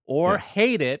or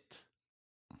hate it,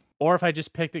 or if I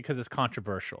just picked it because it's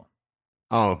controversial.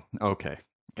 Oh, okay.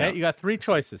 Okay, you got three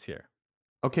choices here.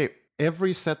 Okay,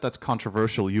 every set that's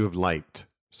controversial you have liked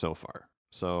so far.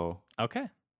 So okay,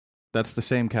 that's the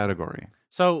same category.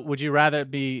 So would you rather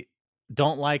it be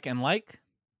don't like and like?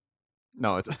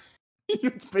 No, it's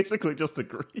you basically just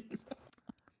agree.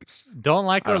 Don't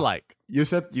like or like. You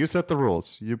set the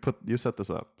rules. You set this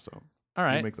up. So all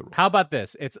right. You make the rules. How about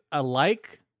this? It's a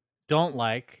like, don't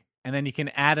like, and then you can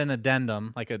add an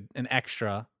addendum, like an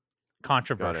extra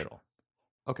controversial.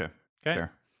 Okay.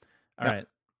 Fair. All right.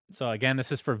 So again,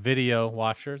 this is for video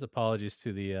watchers. Apologies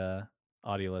to the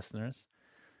audio listeners.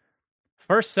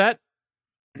 First set,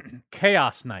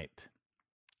 Chaos Knight.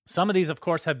 Some of these, of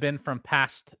course, have been from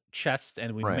past chests,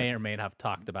 and we may or may not have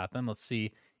talked about them. Let's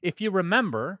see if you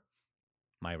remember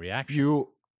my reaction. You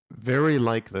very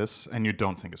like this, and you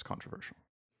don't think it's controversial.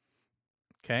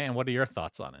 Okay, and what are your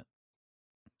thoughts on it?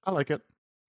 I like it.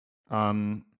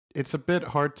 It's a bit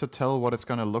hard to tell what it's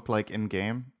going to look like in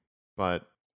game, but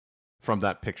from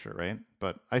that picture, right?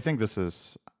 But I think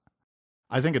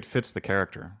it fits the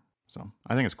character. So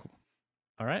I think it's cool.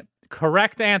 All right.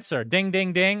 Correct answer. Ding,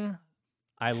 ding, ding.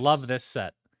 I love this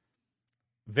set.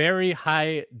 Very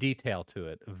high detail to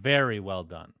it. Very well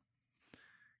done.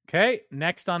 Okay,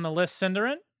 next on the list,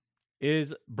 Cinderin,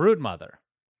 is Broodmother.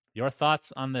 Your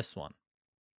thoughts on this one?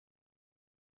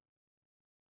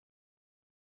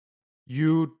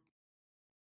 You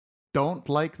don't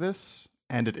like this,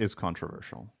 and it is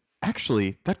controversial.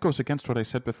 Actually, that goes against what I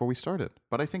said before we started,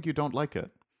 but I think you don't like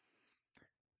it.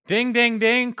 Ding, ding,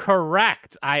 ding.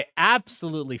 Correct. I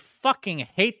absolutely fucking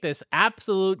hate this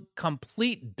absolute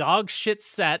complete dog shit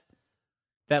set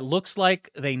that looks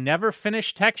like they never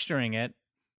finished texturing it.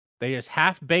 They just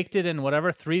half baked it in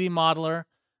whatever 3D modeler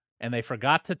and they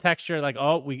forgot to texture. Like,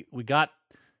 oh, we got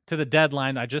to the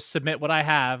deadline. I just submit what I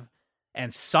have.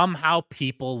 And somehow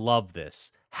people love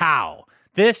this. How?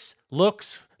 This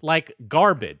looks like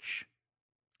garbage.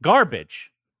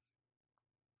 Garbage.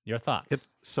 Your thoughts?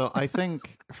 So I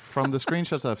think from the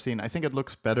screenshots I've seen, I think it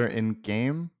looks better in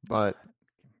game, but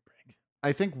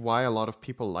I think why a lot of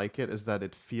people like it is that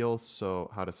it feels so,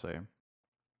 how to say,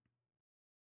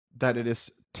 that it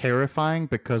is terrifying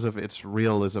because of its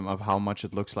realism of how much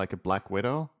it looks like a Black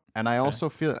Widow. And I also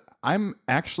feel, I'm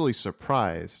actually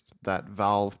surprised that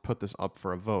Valve put this up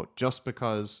for a vote, just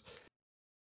because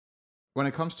when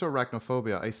it comes to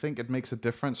arachnophobia, I think it makes a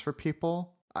difference for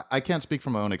people. I can't speak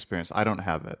from my own experience. I don't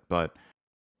have it, but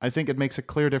I think it makes a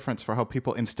clear difference for how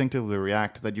people instinctively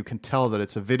react, that you can tell that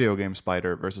it's a video game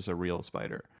spider versus a real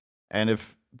spider. And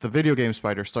if the video game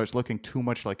spider starts looking too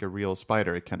much like a real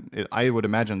spider, I would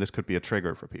imagine this could be a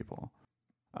trigger for people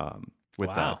with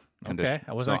that condition. Okay.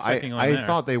 I wasn't expecting I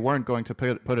thought they weren't going to put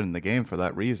it in the game for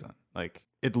that reason. Like,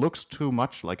 it looks too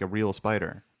much like a real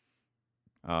spider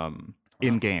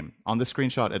in game. On this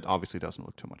screenshot, it obviously doesn't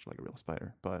look too much like a real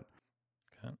spider, but...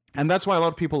 And that's why a lot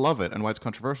of people love it and why it's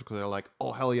controversial, because they're like,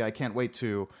 oh, hell yeah, I can't wait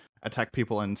to attack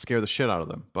people and scare the shit out of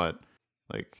them. But,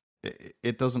 like,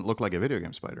 it doesn't look like a video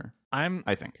game spider, I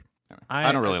think. Anyway,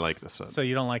 I don't really like this set. So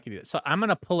you don't like it either. So I'm going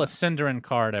to pull a Cinderin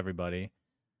card, everybody.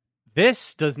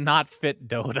 This does not fit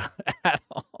Dota at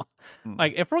all.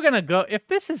 Like, if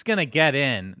this is going to get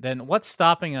in, then what's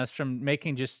stopping us from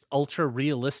making just ultra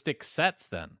realistic sets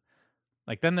then?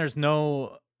 Like, then there's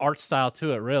no art style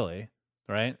to it, really,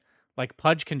 right? Like,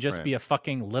 Pudge can just be a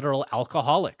fucking literal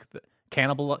alcoholic,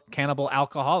 cannibal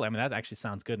alcoholic. I mean, that actually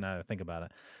sounds good now that I think about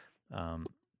it.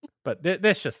 But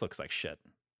this just looks like shit.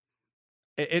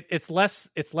 It's less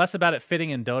about it fitting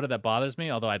in Dota that bothers me,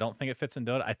 although I don't think it fits in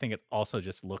Dota. I think it also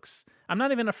just looks... I'm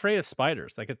not even afraid of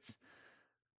spiders. Like,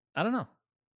 I don't know.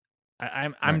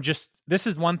 I'm just... This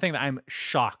is one thing that I'm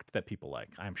shocked that people like.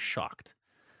 I'm shocked.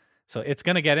 So it's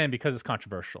going to get in because it's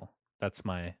controversial. That's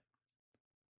my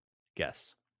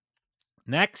guess.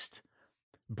 Next,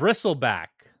 Bristleback.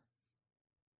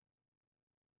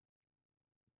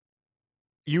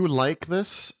 You like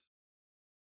this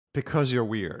because you're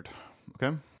weird,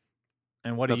 okay?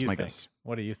 And what do you think? Guess.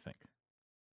 What do you think?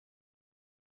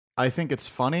 I think it's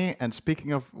funny, and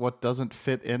speaking of what doesn't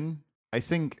fit in, I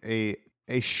think a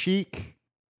chic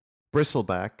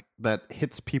bristleback that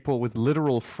hits people with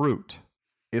literal fruit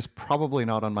is probably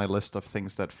not on my list of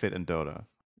things that fit in Dota.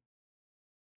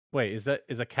 Wait, is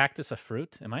a cactus a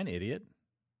fruit? Am I an idiot?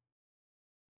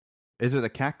 Is it a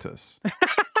cactus?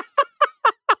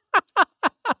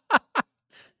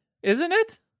 Isn't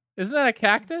it? Isn't that a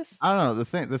cactus? I don't know.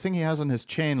 The thing he has on his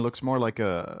chain looks more like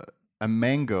a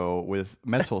mango with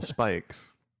metal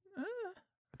spikes.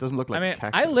 It doesn't look like a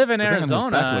cactus. I live in Arizona. The thing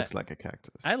on his back looks like a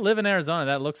cactus. I live in Arizona.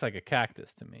 That looks like a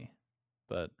cactus to me.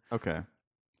 But okay.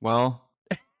 Well,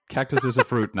 cactus is a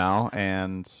fruit now,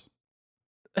 and...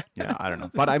 Yeah, I don't know.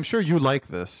 But I'm sure you like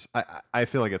this. I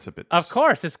feel like it's a bit... Of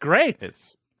course, it's great.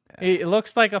 It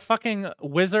looks like a fucking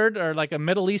wizard or like a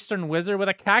Middle Eastern wizard with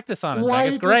a cactus on his back.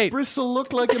 It's great. Why does Bristle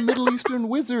look like a Middle Eastern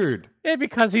wizard? Yeah,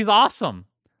 because he's awesome.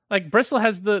 Like, Bristle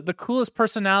has the coolest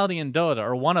personality in Dota,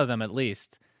 or one of them at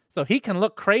least. So he can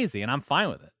look crazy, and I'm fine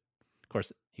with it. Of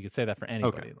course, you could say that for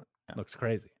anybody. Okay. Yeah. Looks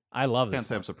crazy. I love this. Can't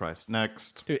say I'm surprised.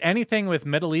 Next. Dude, anything with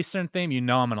Middle Eastern theme, you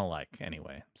know I'm going to like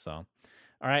anyway. So, all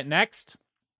right, next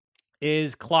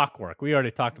is Clockwork. We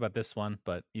already talked about this one,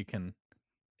 but you can...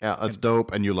 Yeah, it's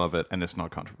dope, and you love it, and it's not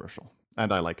controversial.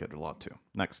 And I like it a lot, too.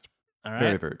 Next. All right.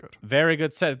 Very, very good. Very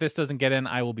good set. If this doesn't get in,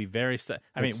 I will be very sad.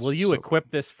 I mean, will you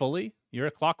equip this fully? You're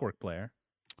a Clockwork player.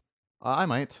 I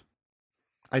might.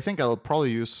 I think I'll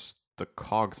probably use the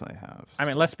cogs I have. I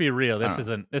mean, let's be real.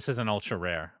 This is an ultra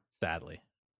rare, sadly.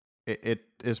 It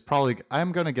is probably...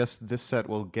 I'm going to guess this set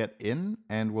will get in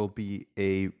and will be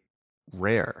a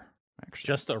rare, actually.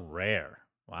 Just a rare.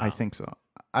 Wow. I think so.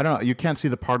 I don't know. You can't see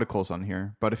the particles on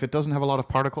here, but if it doesn't have a lot of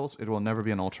particles, it will never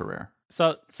be an ultra rare.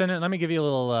 So, Cinder, let me give you a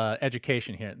little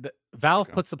education here. Valve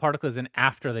puts the particles in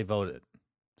after they voted.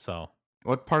 So,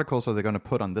 what particles are they going to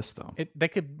put on this though? they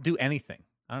could do anything.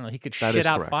 I don't know. He could That shit is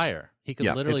out correct. fire. He could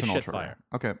literally it's an shit ultra fire.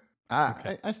 rare.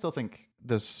 Okay. I still think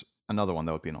there's another one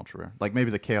that would be an ultra rare. Like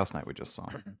maybe the Chaos Knight we just saw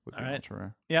would be an ultra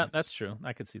rare. Yeah, that's true.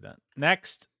 I could see that.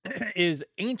 Next is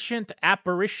Ancient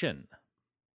Apparition.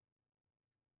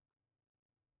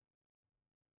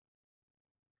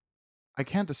 I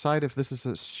can't decide if this is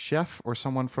a chef or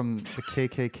someone from the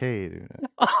KKK. Dude.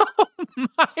 Oh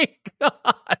my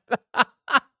god!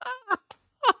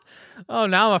 Oh,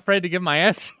 now I'm afraid to give my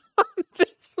answer on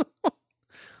this one.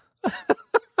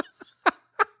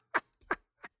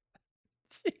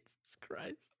 Jesus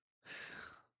Christ!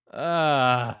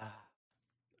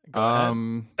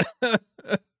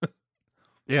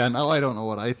 Yeah, now I don't know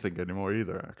what I think anymore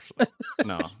either. Actually,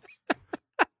 no.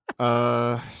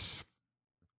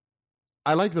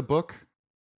 I like the book.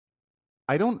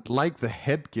 I don't like the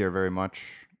headgear very much,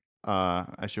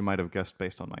 as you might have guessed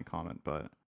based on my comment.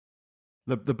 But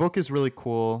the book is really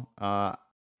cool.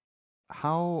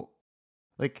 How,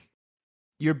 like,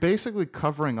 you're basically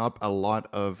covering up a lot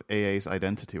of AA's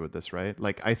identity with this, right?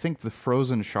 Like, I think the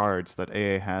frozen shards that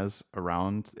AA has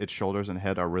around its shoulders and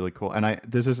head are really cool. And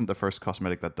this isn't the first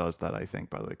cosmetic that does that, I think,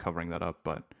 by the way, covering that up.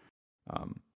 But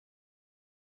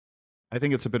I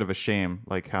think it's a bit of a shame,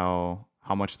 like, how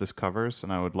much this covers.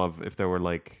 And I would love if there were,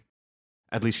 like,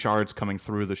 at least shards coming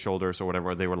through the shoulders or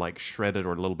whatever. Or they were, like, shredded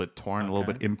or a little bit torn, a little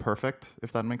bit imperfect,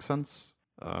 if that makes sense.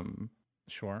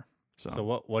 Sure.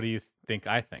 So what do you think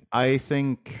I think? I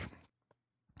think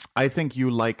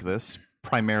you like this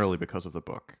primarily because of the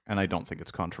book, and I don't think it's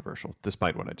controversial,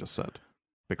 despite what I just said,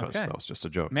 because that was just a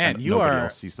joke. Man, and nobody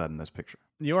else sees that in this picture.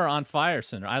 You are on fire,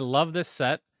 Cinder. I love this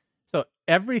set. So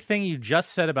everything you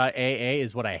just said about AA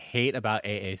is what I hate about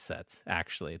AA sets,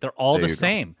 actually. They're all the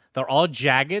same. They're all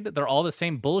jagged. They're all the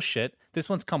same bullshit. This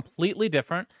one's completely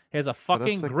different. It has a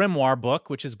fucking grimoire book,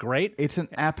 which is great. It's an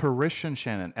apparition,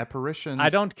 Shannon. Apparitions. I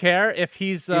don't care if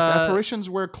he's... If apparitions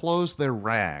wear clothes, they're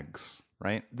rags,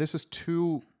 right? This is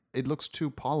it looks too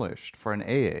polished for an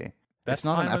AA. That's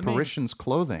not an apparition's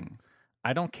clothing.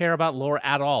 I don't care about lore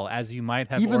at all, as you might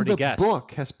have already guessed. Even the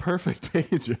book has perfect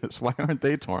pages. Why aren't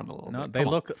they torn a little bit? No,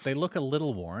 they look a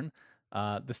little worn.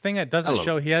 The thing that doesn't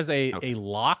show, he has a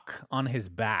lock on his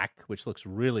back, which looks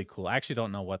really cool. I actually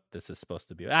don't know what this is supposed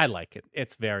to be. I like it.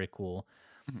 It's very cool.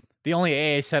 Mm-hmm. The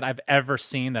only AA set I've ever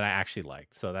seen that I actually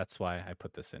liked, so that's why I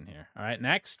put this in here. All right,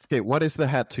 next. Okay, what is the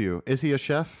hat to you? Is he a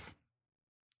chef?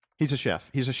 He's a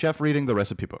chef. He's a chef reading the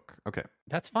recipe book. Okay.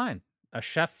 That's fine. A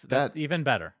chef, that's even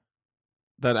better.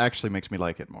 That actually makes me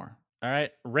like it more. All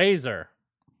right, Razor.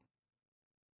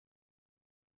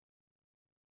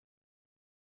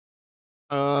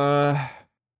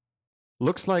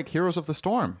 Looks like Heroes of the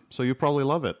Storm, so you probably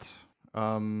love it.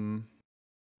 Let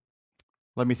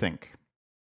me think.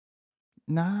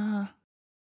 Nah.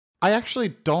 I actually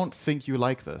don't think you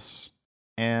like this,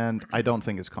 and I don't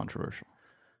think it's controversial.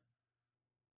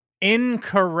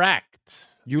 Incorrect.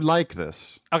 You like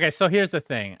this. Okay, so here's the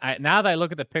thing. Now that I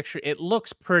look at the picture, it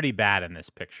looks pretty bad in this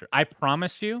picture. I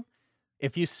promise you,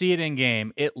 if you see it in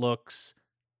game, it looks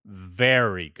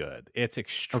very good. It's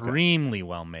extremely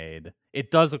well made. It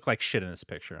does look like shit in this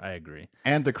picture. I agree.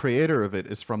 And the creator of it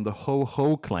is from the Ho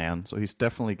Ho clan, so he's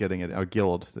definitely getting it, or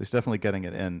guild. He's definitely getting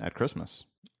it in at Christmas.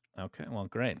 Okay, well,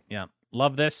 great. Yeah.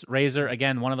 Love this. Razor,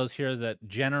 again, one of those heroes that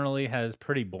generally has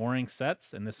pretty boring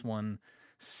sets, and this one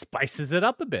spices it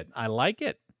up a bit. I like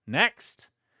it. Next.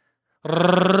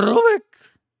 Rubik.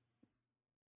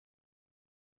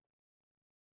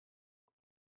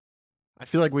 I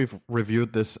feel like we've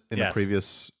reviewed this in a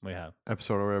previous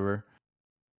episode or whatever.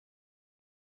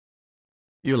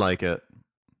 You like it.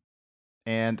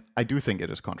 And I do think it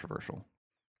is controversial.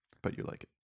 But you like it.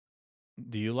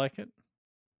 Do you like it?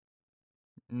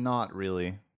 Not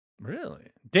really. Really?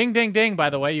 Ding, ding, ding, by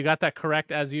the way. You got that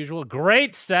correct as usual.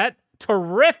 Great set.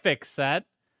 Terrific set.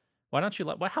 Why don't you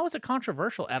like? How is it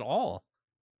controversial at all?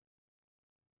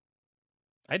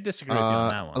 I disagree with you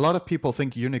on that one. A lot of people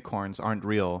think unicorns aren't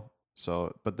real.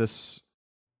 So, but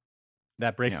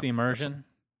that breaks the immersion.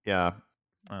 Yeah.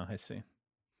 Oh, I see.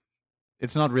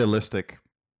 It's not realistic.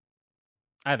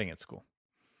 I think it's cool.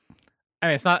 I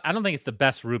mean, it's not. I don't think it's the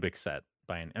best Rubik set.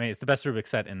 It's the best Rubik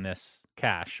set in this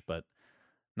cache, but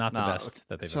not the best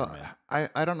that they've ever made.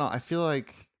 I don't know. I feel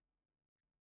like,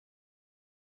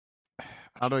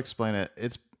 how to explain it?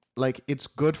 It's like it's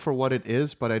good for what it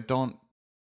is, but I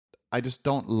just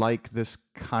don't like this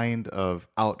kind of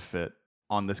outfit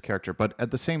on this character, but at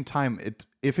the same time,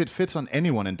 if it fits on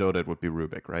anyone in Dota, it would be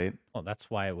Rubik, right? Well, that's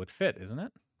why it would fit, isn't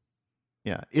it?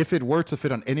 Yeah, if it were to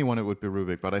fit on anyone, it would be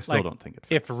Rubik, but I still don't think it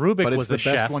fits. If Rubik but was it's the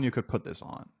best chef, one you could put this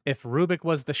on. If Rubik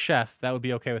was the chef, that would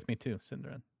be okay with me too,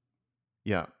 Synderen.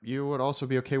 Yeah, you would also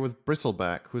be okay with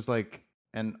Bristleback, who's like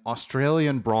an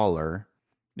Australian brawler,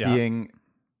 being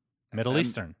Middle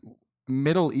Eastern.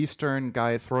 Middle Eastern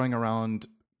guy throwing around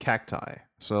cacti.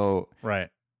 So right.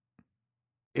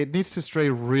 It needs to stray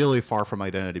really far from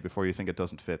identity before you think it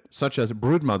doesn't fit. Such as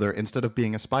Broodmother, instead of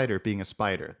being a spider.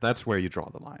 That's where you draw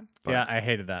the line. But, yeah, I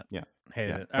hated that. Yeah.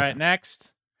 Hated it. All right,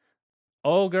 next.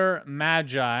 Ogre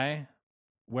Magi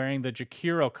wearing the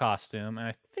Jakiro costume. And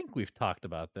I think we've talked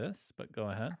about this, but go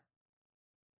ahead.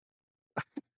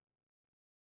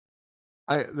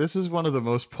 This is one of the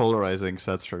most polarizing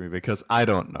sets for me because I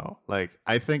don't know. Like,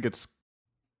 I think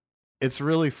it's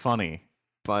really funny,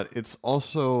 but it's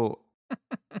also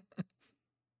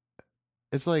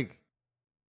it's like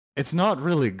it's not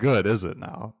really good, is it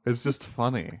now? It's just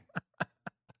funny.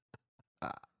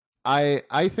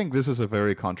 I think this is a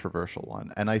very controversial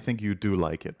one, and I think you do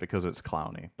like it because it's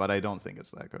clowny, but I don't think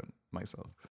it's that good myself.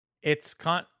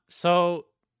 So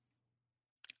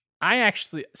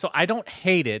I don't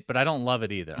hate it, but I don't love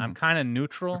it either. I'm kind of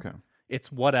neutral. Okay.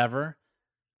 It's whatever.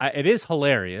 It is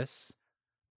hilarious,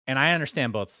 and I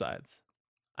understand both sides.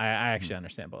 I actually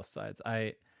understand both sides.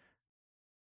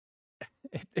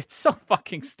 It's so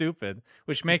fucking stupid,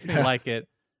 which makes me like it,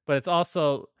 but it's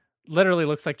also literally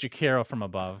looks like Jakiro from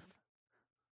above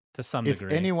to some degree.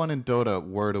 If anyone in Dota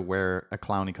were to wear a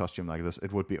clowny costume like this,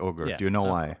 it would be Ogre. Yeah, do you know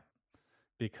why?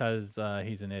 Because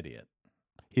he's an idiot.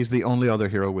 He's the only other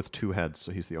hero with 2 heads,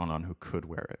 so he's the only one who could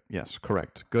wear it. Yes,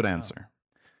 correct. Good answer.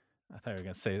 I thought you were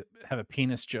going to say, have a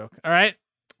penis joke. All right.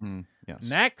 Yes.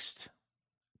 Next,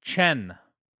 Chen.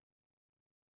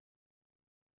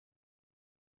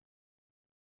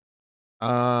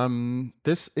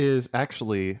 This is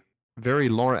actually very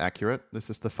lore accurate. This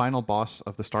is the final boss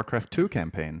of the StarCraft 2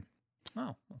 campaign.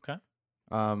 Oh, okay.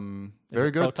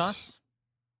 Very good. Protoss?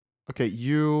 Okay,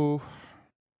 you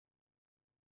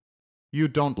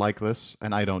don't like this,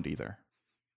 and I don't either.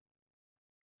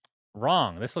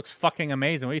 Wrong. This looks fucking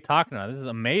amazing. What are you talking about? This is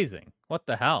amazing. What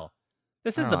the hell?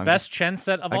 This is the best Chen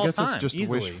set of all time. I guess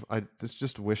it's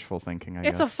just wishful thinking, I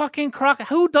guess. It's a fucking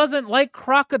Who doesn't like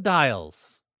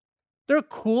crocodiles? They're a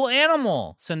cool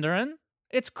animal, Synderen.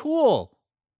 It's cool.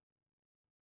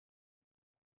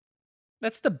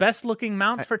 That's the best looking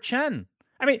mount for Chen.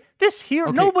 I mean, this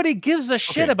here, nobody gives a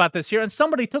shit about this here, and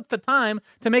somebody took the time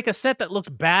to make a set that looks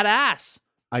badass.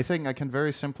 I think I can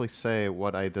very simply say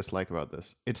what I dislike about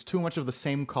this. It's too much of the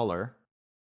same color,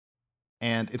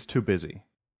 and it's too busy.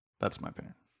 That's my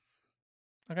opinion.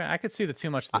 Okay, I could see the too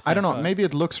much of the same I don't know, color. Maybe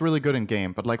it looks really good in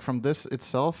game, but like from this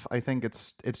itself, I think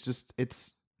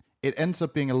it ends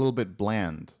up being a little bit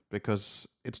bland because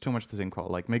it's too much the same color.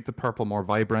 Like, make the purple more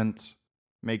vibrant,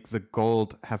 make the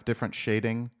gold have different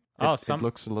shading. It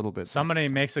looks a little bit... Somebody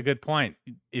makes a good point.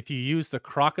 If you use the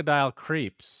crocodile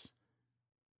creeps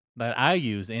that I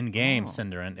use in-game,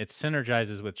 Synderen, it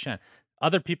synergizes with Chen.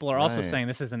 Other people are also saying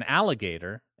this is an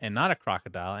alligator and not a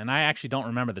crocodile, and I actually don't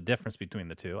remember the difference between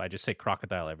the two. I just say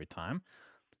crocodile every time,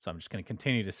 so I'm just going to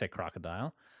continue to say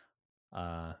crocodile.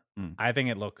 I think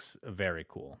it looks very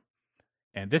cool.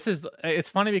 And it's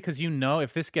funny because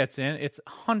if this gets in, it's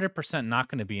 100% not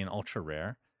going to be an ultra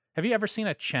rare. Have you ever seen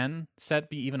a Chen set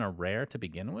be even a rare to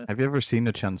begin with? Have you ever seen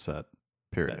a Chen set?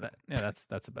 Period.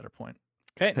 That's a better point.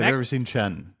 Okay, Have you ever seen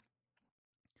Chen?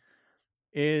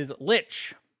 Is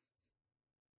Lich.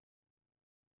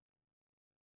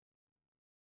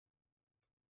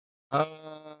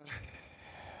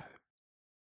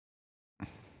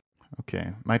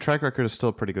 Okay, my track record is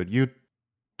still pretty good. You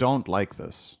don't like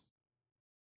this.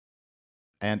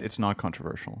 And it's not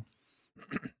controversial.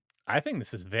 I think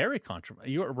this is very controversial.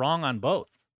 You're wrong on both.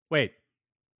 Wait.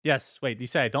 Yes, wait. You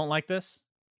say I don't like this?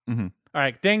 Mm-hmm. All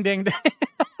right. Ding, ding, ding.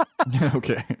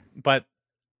 Okay. But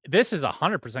this is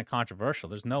 100% controversial.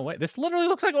 There's no way. This literally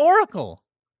looks like Oracle.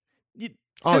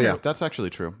 Yeah. That's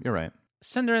actually true. You're right.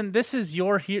 Synderen, this is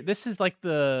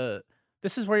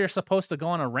this is where you're supposed to go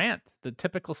on a rant. The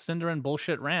typical Synderen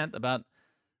bullshit rant about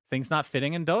things not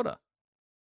fitting in Dota.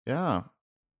 Yeah.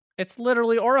 It's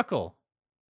literally Oracle.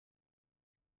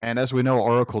 And as we know,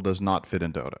 Oracle does not fit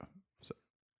in Dota. So.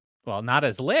 Well, not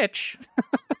as Lich.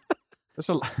 There's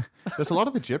a lot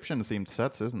of Egyptian-themed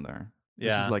sets, isn't there?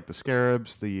 Yeah. This is like the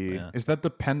scarabs, Is that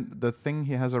the thing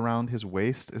he has around his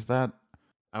waist? Is that...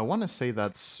 I want to say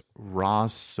that's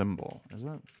Ra's symbol. Is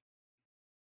that...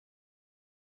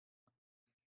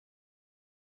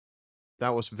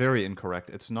 That was very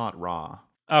incorrect. It's not Ra.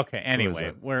 Okay.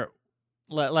 Anyway, it?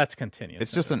 let's continue.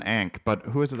 It's just an Ankh, but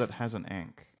who is it that has an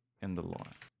Ankh in the lore?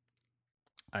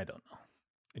 I don't know.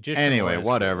 Magician Anyway, lore is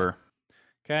whatever.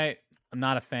 cool. Okay, I'm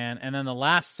not a fan. And then the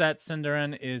last set,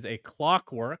 Cinderin, is a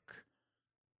Clockwork,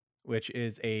 which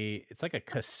is it's like a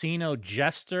casino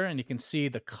jester, and you can see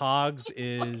the cogs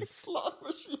is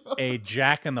a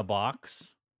Jack in the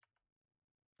Box,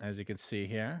 as you can see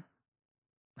here.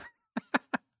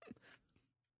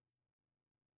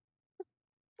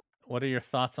 What are your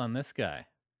thoughts on this guy?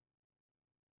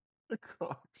 The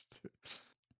cogs, dude.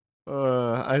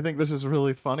 I think this is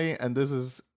really funny, and this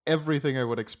is everything I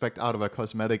would expect out of a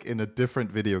cosmetic in a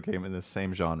different video game in the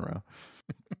same genre.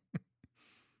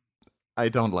 I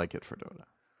don't like it for Dota,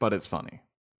 but it's funny.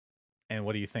 And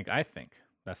what do you think? I think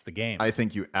that's the game. I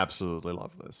think you absolutely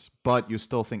love this, but you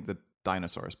still think the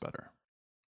dinosaur is better.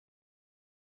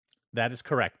 That is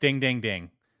correct. Ding, ding,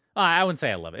 ding. I wouldn't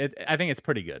say I love it. I think it's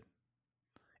pretty good.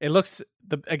 It looks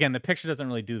the picture doesn't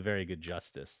really do very good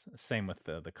justice. Same with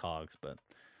the cogs, but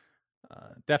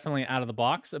definitely out of the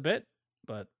box a bit.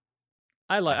 But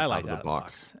I like out of the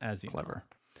box, as you clever.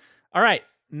 Know. All right,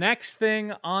 next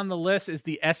thing on the list is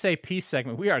the SAP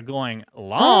segment. We are going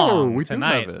long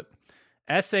tonight. Do have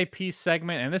it. SAP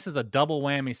segment, and this is a double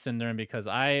whammy, Cinderin, because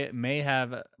I may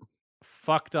have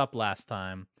fucked up last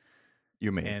time.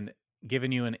 You may. And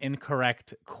given you an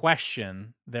incorrect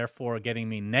question, therefore getting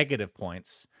me negative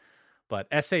points. But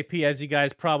SAP, as you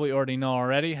guys probably already know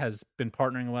already, has been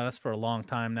partnering with us for a long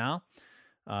time now.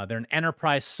 They're an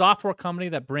enterprise software company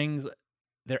that brings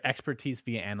their expertise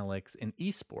via analytics in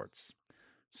esports.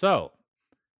 So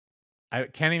I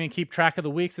can't even keep track of the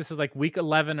weeks. This is like week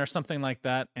 11 or something like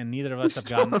that, and neither of us have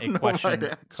gotten a question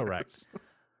correct.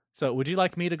 So would you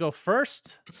like me to go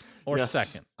first or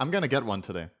second? I'm going to get one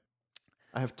today.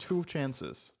 I have 2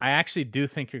 chances. I actually do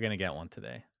think you're going to get one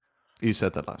today. You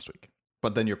said that last week,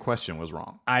 but then your question was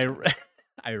wrong. I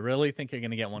really think you're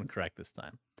going to get one correct this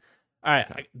time. All right,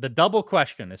 okay. The double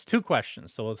question is 2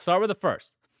 questions, so we'll start with the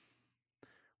first.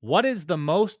 What is the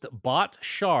most bought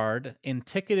shard in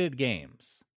ticketed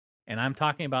games? And I'm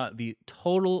talking about the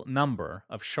total number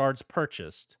of shards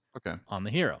purchased on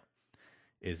the hero.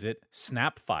 Is it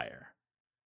Snapfire,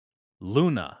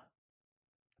 Luna,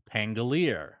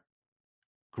 Pangolier,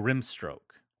 Grimstroke?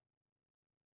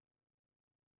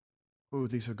 Oh,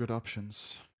 these are good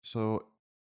options. So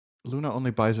Luna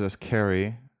only buys it as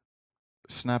carry.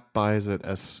 Snap buys it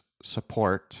as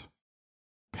support.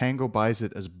 Pango buys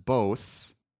it as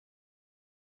both.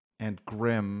 And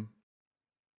Grim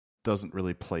doesn't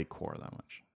really play core that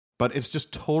much. But it's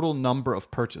just total number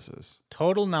of purchases.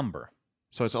 Total number.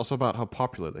 So it's also about how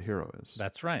popular the hero is.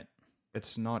 That's right.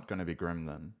 It's not going to be Grim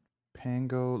then.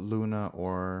 Pango, Luna,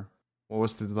 or... What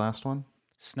was the last one?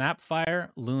 Snapfire,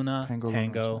 Luna,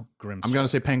 Pango, Grimstroke. I'm going to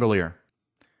say Pangolier.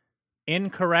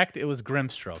 Incorrect. It was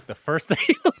Grimstroke. The first thing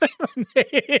you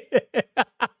eliminated.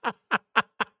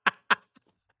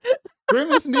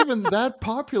 Grim isn't even that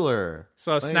popular.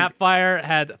 So Snapfire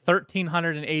had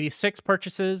 1,386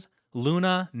 purchases.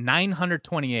 Luna,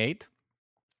 928.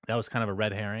 That was kind of a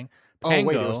red herring.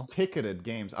 Pango, it was ticketed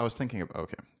games. I was thinking of,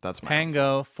 that's my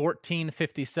Pango,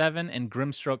 1,457, and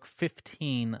Grimstroke,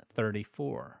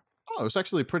 1,534. Oh, it was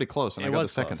actually pretty close, and I got the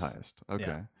second highest.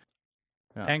 Okay.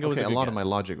 Yeah. Pango was a lot of my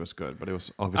logic was good, but it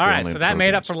was obviously all right, so that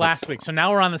made up for last week. So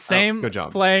now we're on the same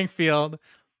playing field.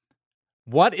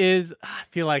 What is... I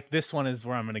feel like this one is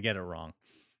where I'm going to get it wrong.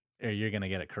 Or you're going to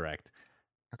get it correct.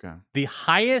 Okay. The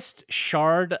highest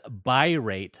shard buy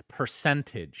rate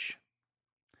percentage.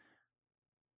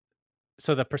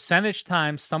 So the percentage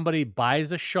time somebody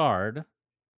buys a shard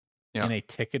in a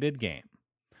ticketed game.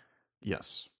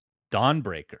 Yes.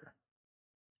 Dawnbreaker,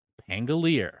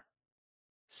 Pangolier,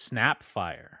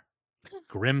 Snapfire,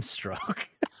 Grimstroke.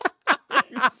 Are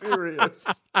you serious?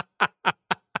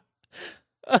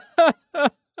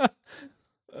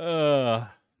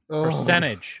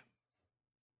 Percentage.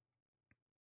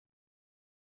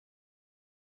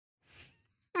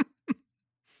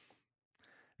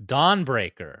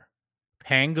 Dawnbreaker,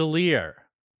 Pangolier,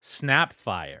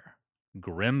 Snapfire,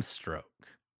 Grimstroke.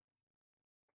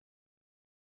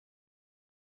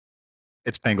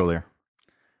 It's Pangolier.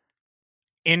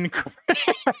 Incorrect.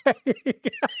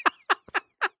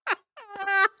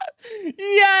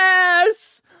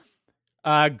 Yes.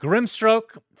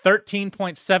 Grimstroke,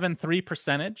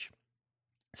 13.73%.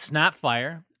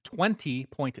 Snapfire,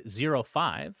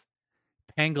 20.05.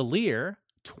 Pangolier,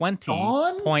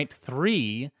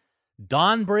 20.3.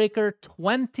 Dawnbreaker,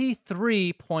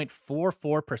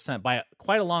 23.44%, by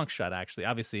quite a long shot, actually.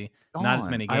 Obviously, not as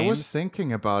many games. I was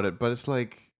thinking about it, but it's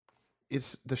like,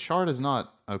 the shard is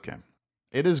not okay.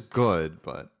 It is good,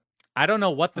 but I don't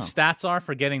know what the stats are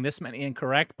for getting this many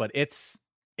incorrect, but it's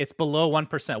below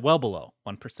 1%, well below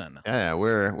 1% now. Yeah,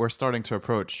 we're starting to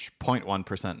approach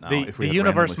 0.1% now. The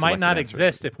universe might not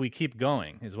exist if we keep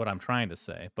going, is what I'm trying to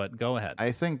say. But go ahead.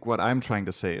 I think what I'm trying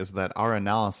to say is that our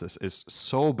analysis is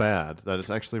so bad that it's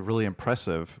actually really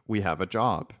impressive we have a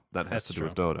job that has to do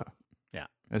with Dota. Yeah.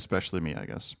 Especially me, I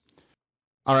guess.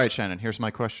 All right, Shannon, here's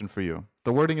my question for you.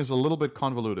 The wording is a little bit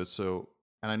convoluted, and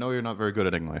I know you're not very good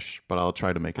at English, but I'll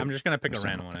try to make it. I'm just going to pick a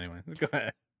random one anyway. Go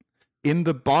ahead. In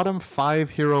the bottom 5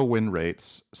 hero win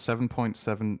rates,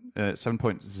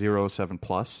 7.07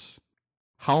 plus,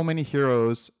 how many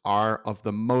heroes are of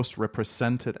the most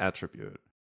represented attribute?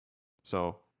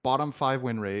 So, bottom 5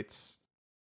 win rates,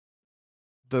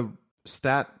 the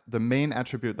main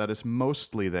attribute that is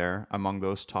mostly there among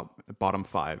those bottom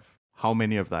 5, how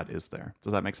many of that is there?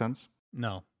 Does that make sense?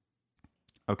 No.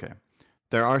 Okay.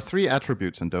 There are 3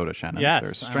 attributes in Dota, Shannon. Yes,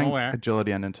 There's strength,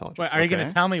 agility, and intelligence. Wait, are you going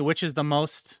to tell me which is the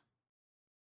most?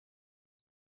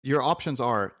 Your options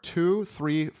are 2,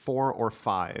 3, 4, or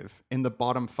 5. In the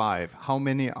bottom 5, how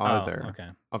many are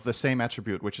there of the same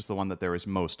attribute, which is the one that there is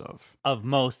most of? Of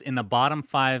most in the bottom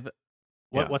 5.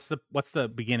 What's the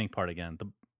beginning part again?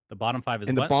 The bottom 5 is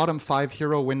in the bottom 5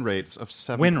 hero win rates of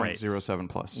 7.07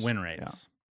 plus. Win rates. Yeah.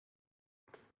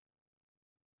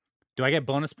 Do I get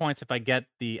bonus points if I get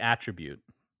the attribute?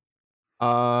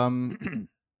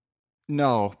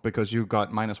 No, because you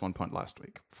got -1 point last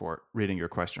week for reading your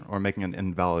question or making an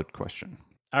invalid question.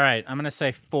 All right, I'm going to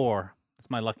say 4. That's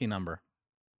my lucky number.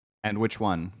 And which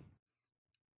one?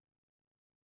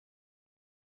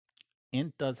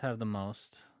 Int does have the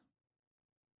most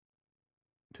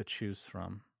to choose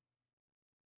from.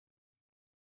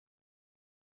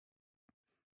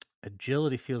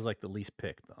 Agility feels like the least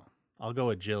picked, though. I'll go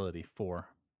agility, 4.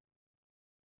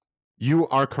 You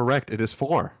are correct. It is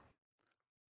 4.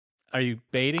 Are you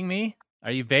baiting me?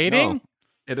 Are you baiting? No,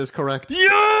 it is correct.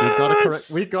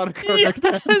 Yes! We got a correct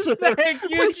answer. Thank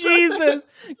you, Jesus.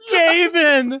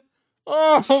 Gaben.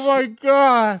 Oh, my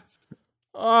God.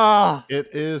 Oh.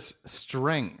 It is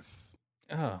strength.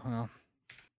 Oh, well.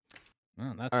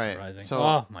 Oh, that's surprising. So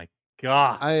oh, my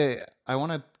God. I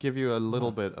want to give you a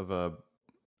little bit of a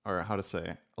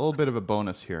little bit of a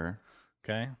bonus here.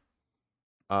 Okay.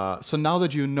 So now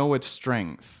that you know its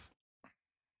strength,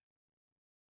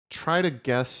 try to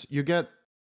guess.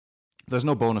 There's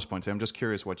no bonus points. I'm just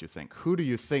curious what you think. Who do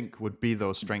you think would be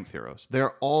those strength heroes?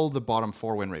 They're all the bottom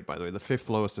 4 win rate, by the way. The 5th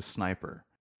lowest is Sniper.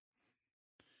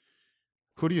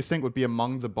 Who do you think would be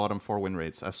among the bottom 4 win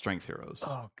rates as strength heroes?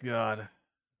 Oh, God.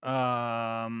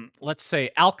 Let's say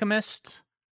Alchemist.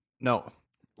 No.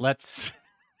 Let's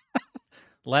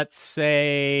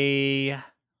say...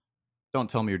 Don't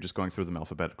tell me you're just going through them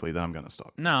alphabetically. Then I'm going to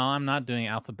stop. No, I'm not doing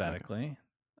alphabetically. Okay.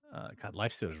 God,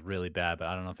 Lifesteal is really bad, but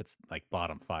I don't know if it's like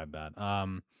bottom 5 bad.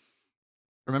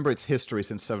 Remember, it's history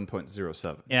since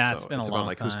 7.07. Yeah, it's been a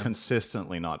long time. Who's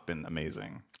consistently not been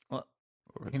amazing. Well,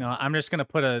 I'm just gonna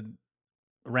put a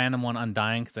random one,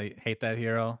 Undying, because I hate that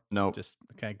hero. No,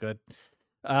 okay, good.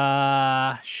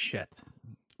 Shit.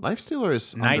 Lifestealer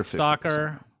is Night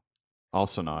Stalker.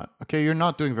 Also not. Okay, you're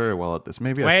not doing very well at this.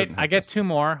 Maybe I get 2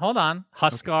 more. Hold on.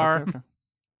 Huskar. Okay.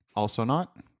 Also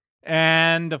not.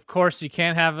 And, of course, you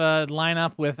can't have a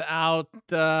lineup without...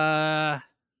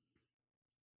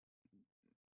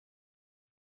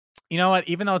 You know what?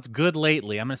 Even though it's good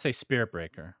lately, I'm going to say Spirit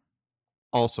Breaker.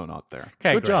 Also not there.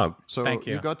 Okay, good job. So Thank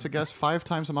you. You got to guess 5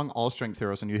 times among all strength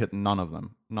heroes, and you hit none of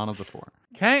them. None of the 4.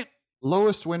 Okay.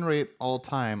 Lowest win rate all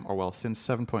time, since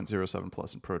 7.07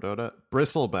 plus in Pro Dota,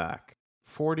 Bristleback,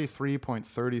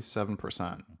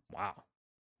 43.37%. Wow.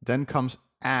 Then comes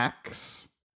Axe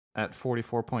at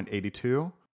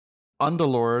 44.82,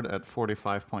 Underlord at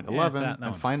 45.11,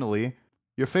 and finally,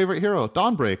 your favorite hero,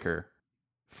 Dawnbreaker,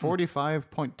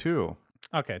 45.2.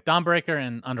 Okay, Dawnbreaker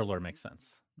and Underlord makes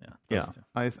sense. Yeah,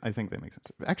 I think they make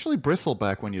sense. Actually,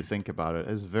 Bristleback, when you think about it,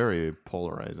 is very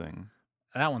polarizing.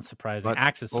 That one's surprising. But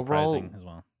Axe is surprising as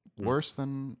well. Worse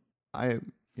than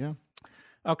yeah.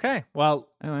 Okay, well,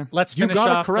 anyway, let's finish off.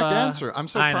 You got a correct answer. I'm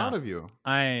so proud of you.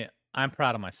 I'm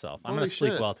proud of myself. I'm going to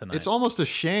sleep well tonight. It's almost a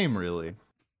shame, really.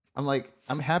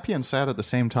 I'm happy and sad at the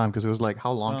same time because it was like,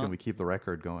 how long can we keep the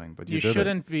record going? But you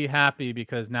shouldn't be happy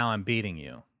because now I'm beating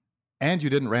you. And you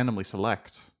didn't randomly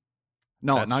select.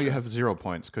 No, That's now true. You have 0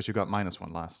 points because you got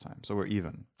 -1 last time. So we're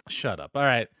even. Shut up. All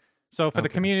right. So for the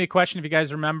community question, if you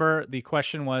guys remember, the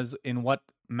question was, in what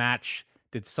match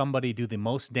did somebody do the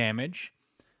most damage?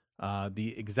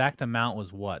 The exact amount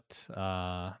was what?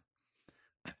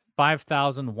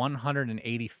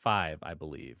 5,185, I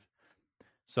believe.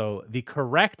 So the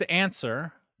correct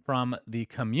answer from the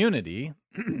community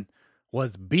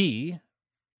was B,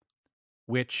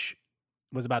 which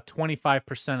was about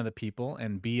 25% of the people,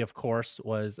 and B, of course,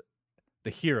 was the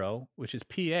hero, which is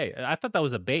PA. I thought that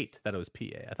was a bait that it was PA.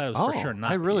 I thought it was for sure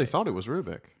not I really PA. thought it was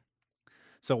Rubik.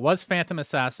 So it was Phantom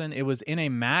Assassin. It was in a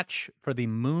match for the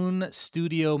Moon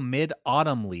Studio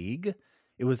Mid-Autumn League.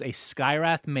 It was a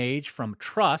Skyrath mage from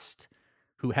Trust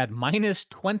who had minus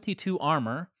 22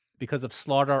 armor because of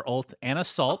Slardar ult and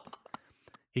Assault.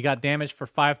 He got damaged for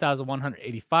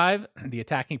 5,185. The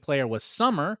attacking player was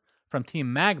Summer from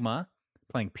Team Magma,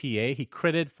 playing PA. He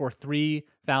critted for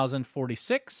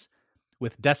 3,046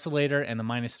 with Desolator and the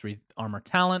minus 3 armor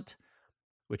talent,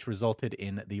 which resulted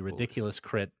in the ridiculous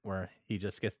crit where he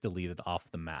just gets deleted off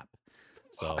the map.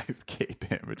 So 5k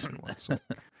damage in one swing.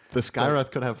 The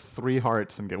Skyrath could have 3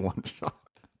 hearts and get 1 shot.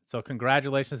 So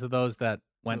congratulations to those that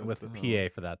went with PA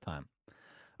for that time.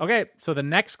 Okay, so the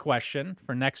next question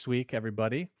for next week,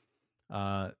 everybody,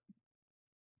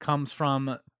 comes from,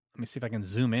 let me see if I can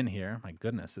zoom in here. My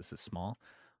goodness, this is small.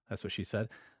 That's what she said.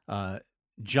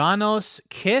 Janos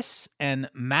Kiss and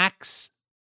Max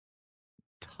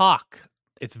Talk.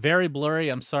 It's very blurry.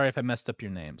 I'm sorry if I messed up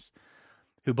your names.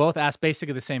 Who both asked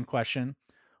basically the same question.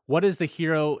 What is the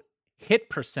hero hit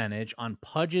percentage on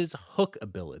Pudge's hook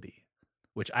ability?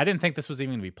 Which I didn't think this was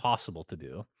even going to be possible to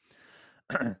do.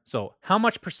 So how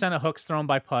much percent of hooks thrown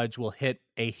by Pudge will hit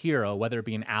a hero, whether it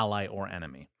be an ally or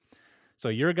enemy? So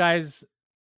your guys'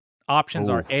 options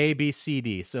are A, B, C,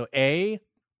 D. So A,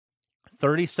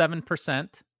 37%.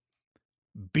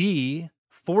 B,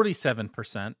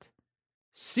 47%.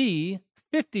 C,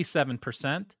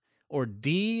 57%. Or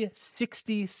D,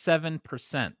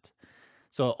 67%.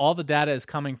 So all the data is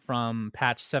coming from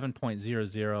patch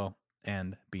 7.00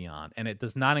 and beyond. And it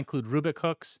does not include Rubik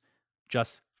hooks,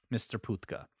 just Mr.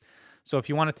 Putka. So if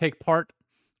you want to take part,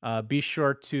 be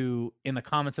sure to, in the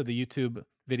comments of the YouTube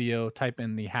video, type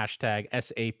in the hashtag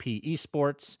SAP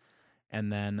Esports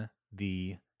and then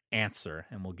the answer,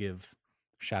 and we'll give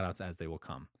shout outs as they will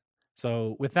come.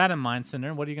 So with that in mind,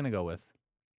 Cinder, what are you going to go with?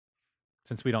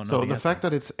 Since we don't know. So the fact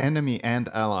that it's enemy and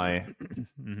ally,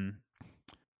 mm-hmm.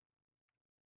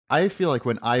 I feel like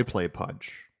when I play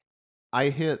Pudge, I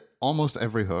hit almost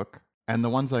every hook, and the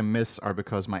ones I miss are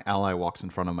because my ally walks in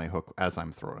front of my hook as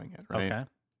I'm throwing it, right? Okay.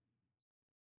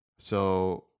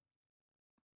 So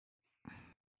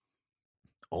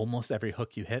almost every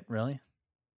hook you hit, really?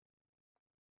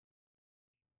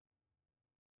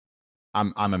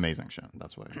 I'm amazing, Shen.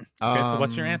 That's why. Okay, so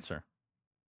what's your answer?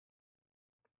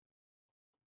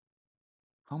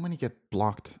 How many get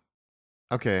blocked?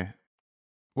 Okay.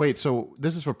 Wait, so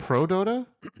this is for Pro Dota?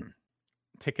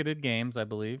 Ticketed games, I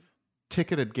believe.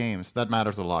 Ticketed games. That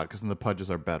matters a lot because then the Pudges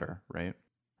are better, right?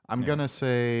 I'm going to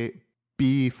say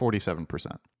B,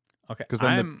 47%. Okay. Because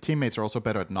then the teammates are also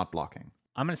better at not blocking.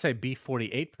 I'm going to say B,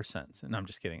 48%. No, I'm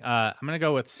just kidding. I'm going to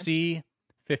go with C,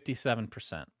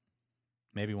 57%.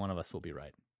 Maybe one of us will be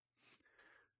right.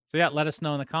 So yeah, let us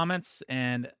know in the comments.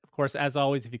 And of course, as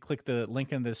always, if you click the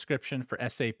link in the description for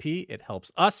SAP, it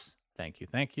helps us. Thank you.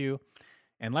 Thank you.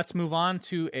 And let's move on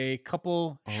to a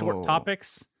couple short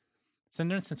topics,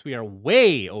 Cinder, since we are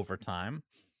way over time.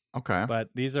 Okay. But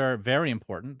these are very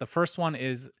important. The first one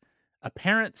is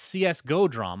apparent CSGO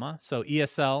drama. So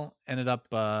ESL ended up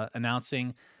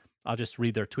announcing, I'll just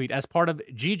read their tweet. As part of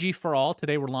GG for All,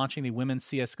 today we're launching the women's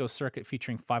CSGO circuit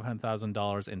featuring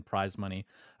 $500,000 in prize money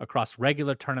across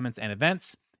regular tournaments and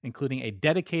events, including a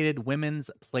dedicated women's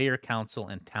player council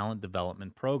and talent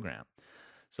development program.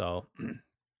 So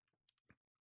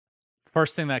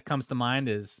first thing that comes to mind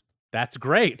is that's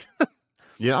great.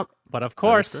 Yep. But of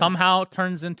course, somehow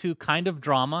turns into kind of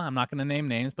drama. I'm not going to name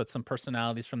names, but some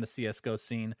personalities from the CSGO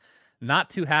scene not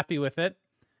too happy with it,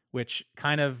 which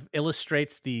kind of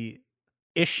illustrates the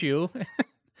issue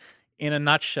in a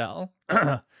nutshell.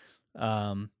 I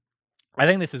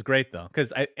think this is great, though,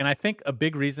 because I think a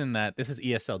big reason that this is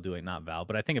ESL doing, not Val,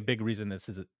 but I think a big reason this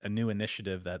is a new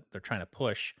initiative that they're trying to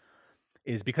push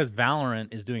is because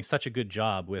Valorant is doing such a good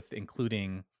job with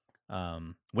including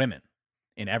women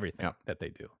in everything that they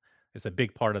do. It's a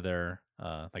big part of their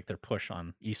their push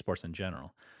on esports in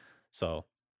general. So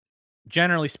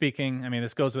generally speaking, I mean,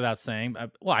 this goes without saying.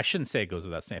 Well, I shouldn't say it goes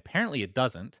without saying. Apparently it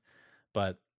doesn't.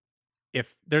 But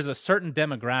if there's a certain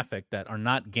demographic that are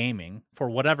not gaming for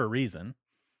whatever reason,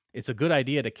 it's a good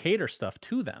idea to cater stuff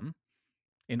to them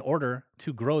in order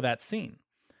to grow that scene.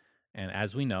 And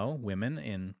as we know, women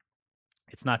in,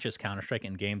 it's not just Counter-Strike,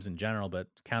 in games in general, but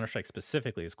Counter-Strike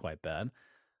specifically is quite bad.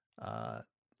 A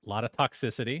lot of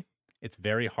toxicity. It's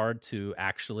very hard to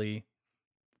actually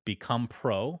become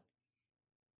pro.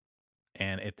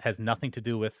 And it has nothing to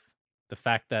do with the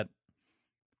fact that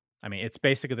I mean, it's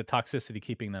basically the toxicity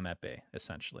keeping them at bay,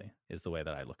 essentially, is the way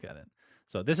that I look at it.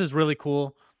 So this is really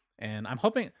cool. And I'm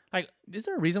hoping, like, is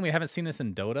there a reason we haven't seen this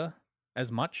in Dota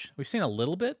as much? We've seen a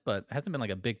little bit, but it hasn't been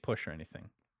like a big push or anything.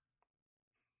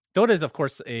 Dota is, of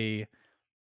course, a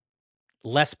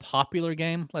less popular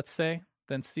game, let's say,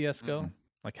 than CSGO.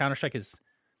 Like Counter-Strike is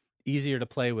easier to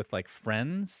play with like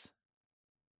friends,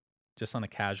 just on a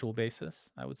casual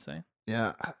basis, I would say.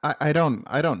 Yeah, I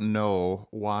don't know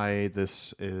why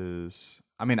this is.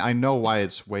 I mean, I know why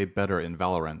it's way better in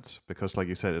Valorant because, like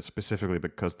you said, it's specifically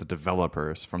because the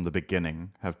developers from the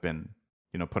beginning have been,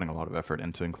 putting a lot of effort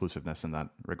into inclusiveness in that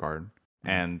regard,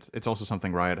 and it's also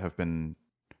something Riot have been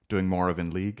doing more of in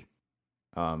League.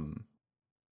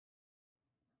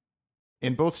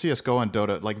 In both CSGO and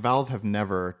Dota, like Valve have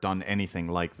never done anything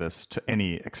like this to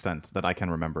any extent that I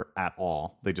can remember at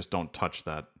all. They just don't touch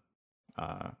that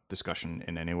discussion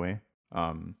in any way.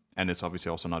 And it's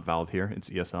obviously also not Valve here, it's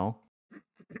ESL.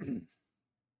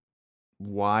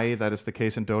 Why that is the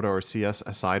case in Dota or CS,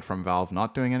 aside from Valve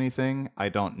not doing anything, I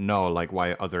don't know, like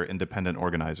why other independent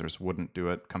organizers wouldn't do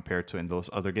it compared to in those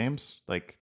other games.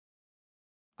 Like,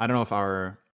 I don't know if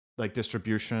our like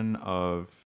distribution of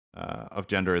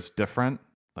gender is different.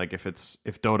 Like if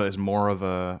Dota is more of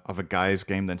a guys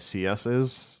game than CS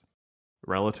is,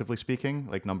 relatively speaking,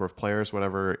 like number of players,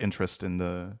 whatever, interest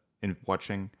in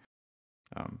watching.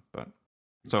 But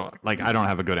so like I don't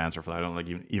have a good answer for that. I don't like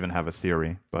even have a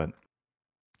theory, but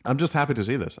I'm just happy to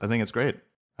see this. I think it's great.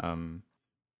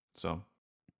 So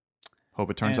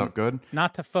hope it turns out good.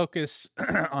 Not to focus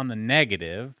on the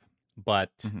negative,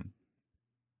 but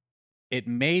it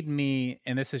made me,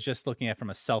 and this is just looking at from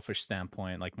a selfish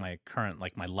standpoint, like my current,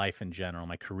 like my life in general,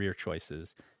 my career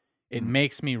choices. It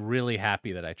makes me really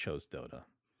happy that I chose Dota,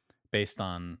 based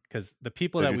on because the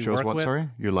people that we work with. Sorry,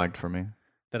 you liked for me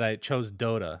that I chose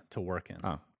Dota to work in.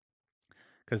 Oh,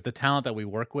 because the talent that we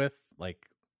work with, like,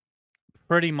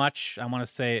 pretty much, I want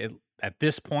to say at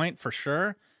this point for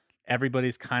sure,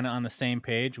 everybody's kind of on the same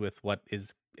page with what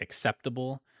is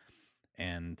acceptable,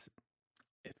 and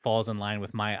it falls in line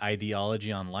with my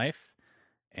ideology on life.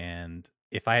 And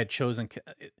if I had chosen,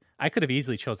 I could have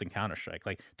easily chosen Counter-Strike.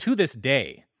 Like to this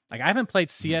day, like I haven't played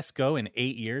CSGO in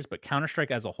 8 years, but Counter-Strike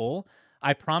as a whole,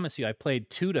 I promise you, I played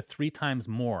 2 to 3 times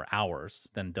more hours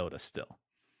than Dota still.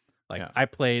 Like I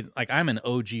played, like I'm an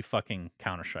OG fucking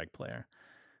Counter-Strike player,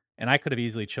 and I could have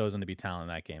easily chosen to be talented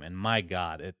in that game. And my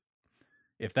God,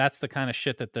 if that's the kind of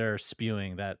shit that they're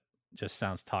spewing, that just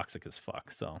sounds toxic as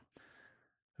fuck. So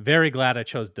very glad I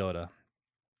chose Dota,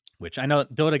 which I know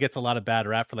Dota gets a lot of bad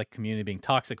rap for like community being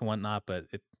toxic and whatnot, but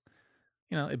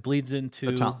it bleeds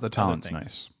into the talent's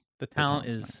nice. The talent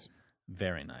is nice.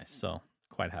 Very nice. So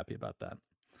quite happy about that.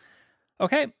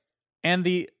 Okay. And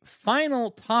the final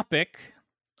topic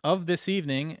of this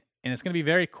evening, and it's going to be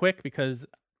very quick because,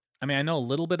 I mean, I know a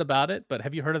little bit about it, but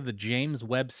have you heard of the James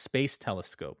Webb Space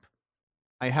Telescope?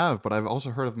 I have, but I've also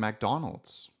heard of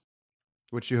McDonald's,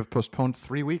 which you have postponed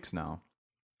 3 weeks now.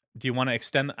 Do you want to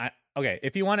extend? Okay,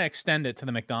 if you want to extend it to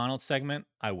the McDonald's segment,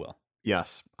 I will.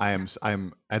 Yes,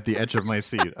 I'm at the edge of my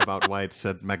seat about why it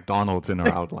said McDonald's in our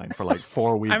outline for like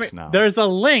 4 weeks now. There's a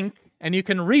link, and you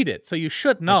can read it, so you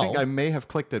should know. I think I may have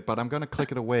clicked it, but I'm going to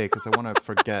click it away because I want to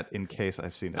forget in case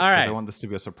I've seen it. All right. I want this to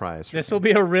be a surprise. This will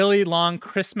be a really long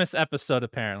Christmas episode,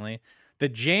 apparently. The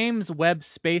James Webb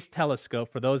Space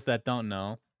Telescope, for those that don't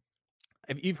know,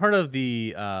 you've heard of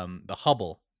the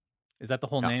Hubble. Is that the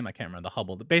whole name? I can't remember. The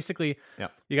Hubble. Basically,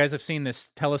 you guys have seen this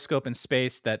telescope in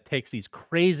space that takes these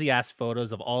crazy-ass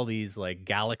photos of all these like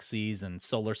galaxies and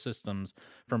solar systems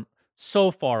from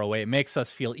so far away. It makes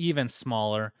us feel even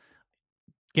smaller.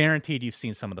 Guaranteed you've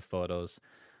seen some of the photos.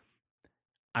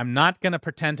 I'm not going to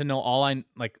pretend to know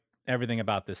everything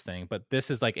about this thing, but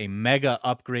this is like a mega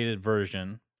upgraded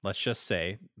version, let's just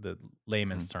say, the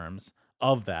layman's terms,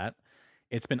 of that.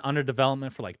 It's been under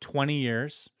development for like 20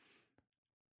 years.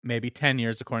 Maybe 10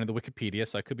 years, according to Wikipedia,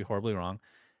 so I could be horribly wrong.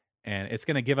 And it's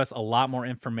going to give us a lot more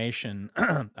information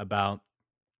about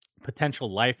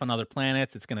potential life on other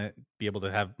planets. It's going to be able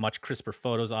to have much crisper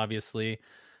photos, obviously.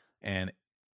 And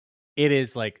it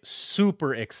is like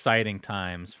super exciting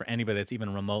times for anybody that's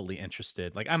even remotely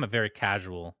interested. Like I'm a very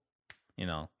casual,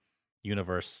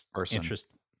 universe interest,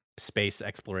 space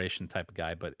exploration type of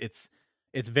guy, but it's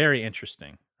very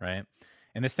interesting, right?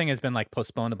 And this thing has been like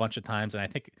postponed a bunch of times, and I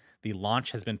think the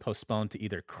launch has been postponed to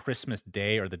either Christmas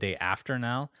Day or the day after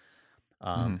now.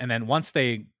 And then once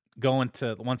they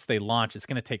launch, it's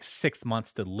going to take 6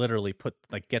 months to literally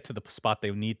get to the spot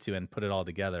they need to and put it all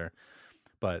together.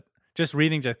 But just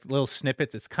reading just little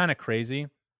snippets, it's kind of crazy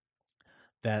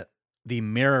that the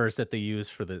mirrors that they use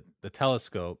for the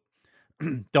telescope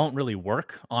don't really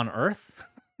work on Earth.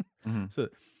 Mm-hmm. So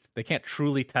they can't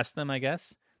truly test them, I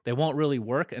guess. They won't really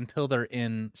work until they're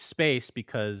in space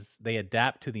because they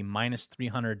adapt to the minus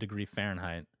 300 degree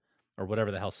Fahrenheit or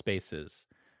whatever the hell space is.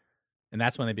 And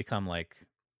that's when they become like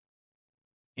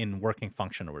in working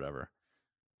function or whatever.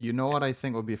 You know what I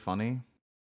think would be funny?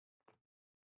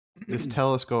 This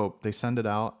telescope, they send it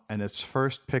out, and its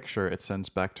first picture it sends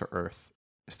back to Earth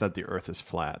is that the Earth is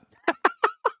flat.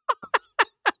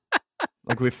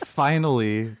 Like, we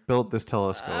finally built this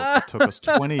telescope. It took us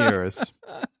 20 years.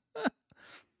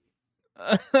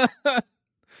 That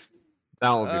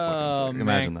would be fucking sick.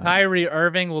 Imagine that. Kyrie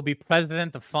Irving will be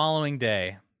president the following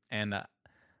day, and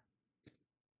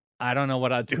I don't know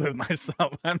what I'll do with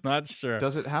myself. I'm not sure.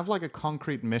 Does it have like a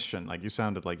concrete mission? Like, you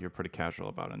sounded like you're pretty casual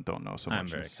about it and don't know so I'm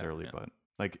much very necessarily, casual, yeah.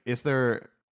 but like,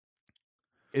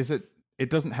 it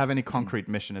doesn't have any concrete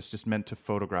mission. It's just meant to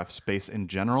photograph space in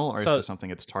general, or is there something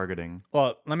it's targeting?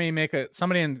 Well, let me make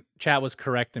somebody in chat was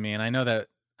correcting me, and I know that,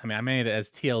 I made it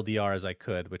as TLDR as I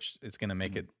could, which is going to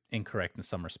make it incorrect in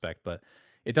some respect, but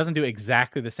it doesn't do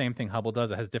exactly the same thing Hubble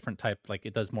does. It has different type, like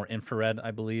it does more infrared,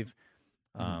 I believe.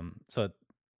 So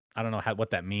I don't know what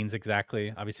that means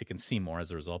exactly. Obviously, it can see more as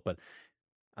a result, but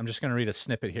I'm just going to read a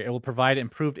snippet here. It will provide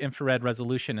improved infrared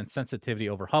resolution and sensitivity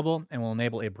over Hubble and will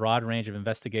enable a broad range of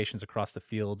investigations across the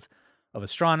fields of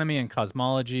astronomy and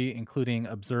cosmology, including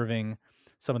observing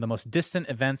some of the most distant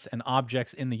events and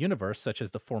objects in the universe, such as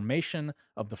the formation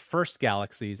of the first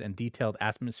galaxies and detailed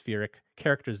atmospheric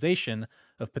characterization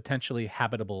of potentially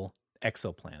habitable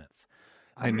exoplanets.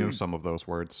 I knew some of those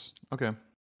words. Okay.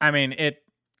 I mean,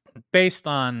 based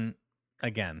on,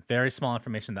 again, very small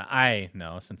information that I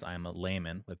know, since I'm a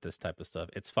layman with this type of stuff,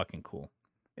 it's fucking cool.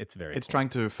 It's very It's cool. trying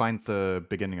to find the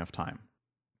beginning of time,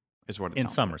 is what it In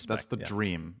sounds some like. respect, That's the yeah.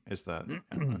 dream, is that...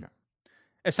 Okay.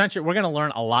 Essentially, we're going to learn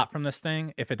a lot from this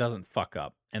thing if it doesn't fuck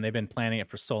up. And they've been planning it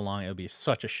for so long, it would be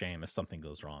such a shame if something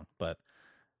goes wrong. But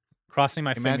crossing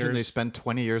my Imagine fingers... they spend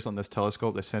 20 years on this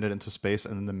telescope, they send it into space,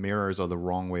 and then the mirrors are the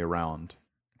wrong way around.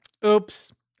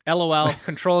 Oops. LOL.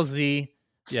 Control Z.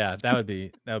 Yeah, that would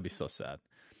be so sad.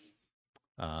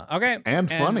 Okay. And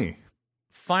funny.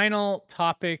 Final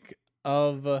topic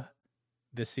of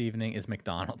this evening is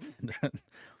McDonald's.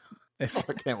 It's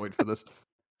I can't wait for this.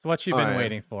 what you've been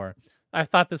waiting for. I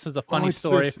thought this was a funny it's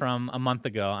story this- from a month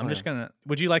ago. I'm just going to...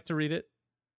 Would you like to read it?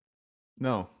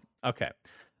 No. Okay.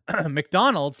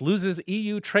 McDonald's loses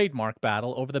EU trademark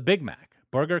battle over the Big Mac.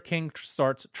 Burger King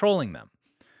starts trolling them.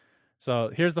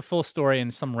 So here's the full story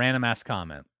in some random ass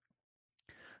comment.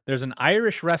 There's an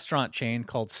Irish restaurant chain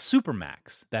called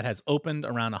Supermacs that has opened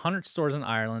around 100 stores in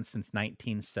Ireland since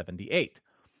 1978.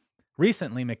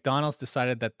 Recently, McDonald's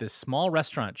decided that this small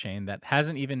restaurant chain that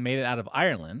hasn't even made it out of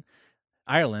Ireland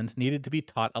needed to be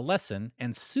taught a lesson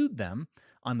and sued them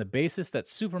on the basis that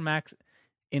Supermacs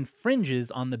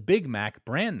infringes on the Big Mac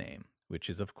brand name, which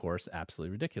is, of course,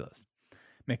 absolutely ridiculous.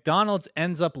 McDonald's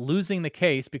ends up losing the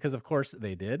case because, of course,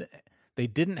 they did. They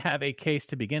didn't have a case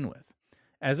to begin with.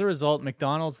 As a result,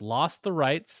 McDonald's lost the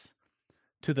rights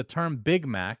to the term Big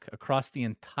Mac across the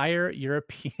entire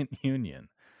European Union.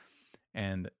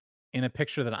 And in a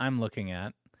picture that I'm looking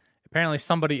at, apparently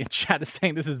somebody in chat is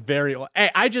saying this is very old. Hey,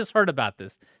 I just heard about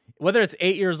this. Whether it's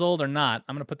 8 years old or not,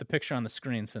 I'm going to put the picture on the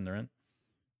screen, Cinderin,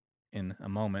 in a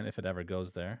moment, if it ever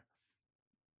goes there.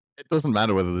 It doesn't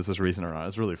matter whether this is recent or not.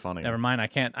 It's really funny. Never mind. I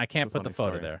can't put the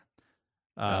photo story. there.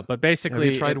 Yeah. But basically,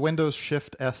 have you tried Windows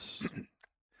Shift S?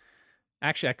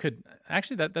 Actually, I could.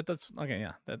 Actually, that's okay.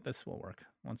 Yeah, this will work.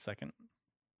 1 second.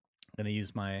 I'm gonna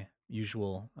use my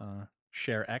usual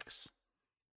Share X.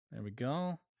 There we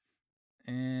go,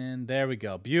 and there we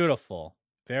go. Beautiful.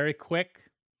 Very quick.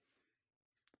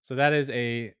 So that is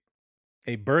a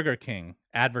Burger King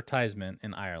advertisement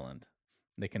in Ireland.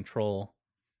 They control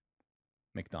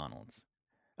McDonald's.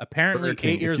 Apparently, Burger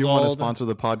King, 8 years if you old. want to sponsor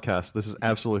the podcast, this is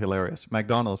absolutely hilarious.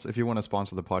 McDonald's, if you want to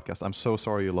sponsor the podcast, I'm so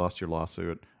sorry you lost your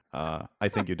lawsuit. I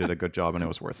think you did a good job and it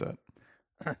was worth it.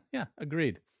 Yeah,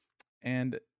 agreed.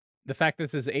 And the fact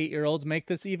that this is 8-year-olds make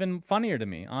this even funnier to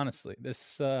me, honestly.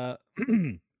 This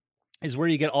is where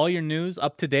you get all your news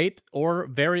up to date or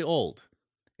very old.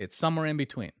 It's somewhere in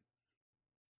between.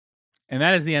 And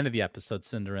that is the end of the episode,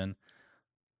 Cinderin.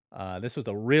 This was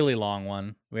a really long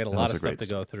one. We had a lot of stuff to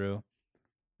go through.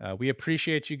 We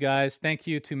appreciate you guys. Thank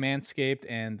you to Manscaped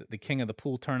and the King of the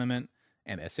Pool tournament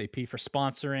and SAP for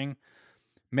sponsoring.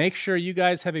 Make sure you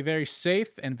guys have a very safe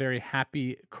and very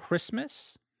happy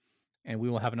Christmas. And we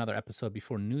will have another episode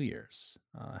before New Year's.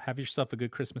 Have yourself a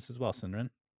good Christmas as well, Cinderin.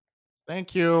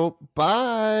 Thank you.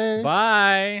 Bye.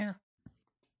 Bye.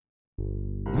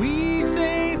 We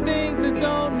say things that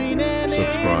don't mean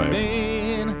anything. Subscribe.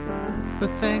 But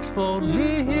thanks for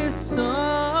listening.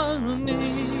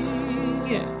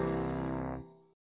 Yeah.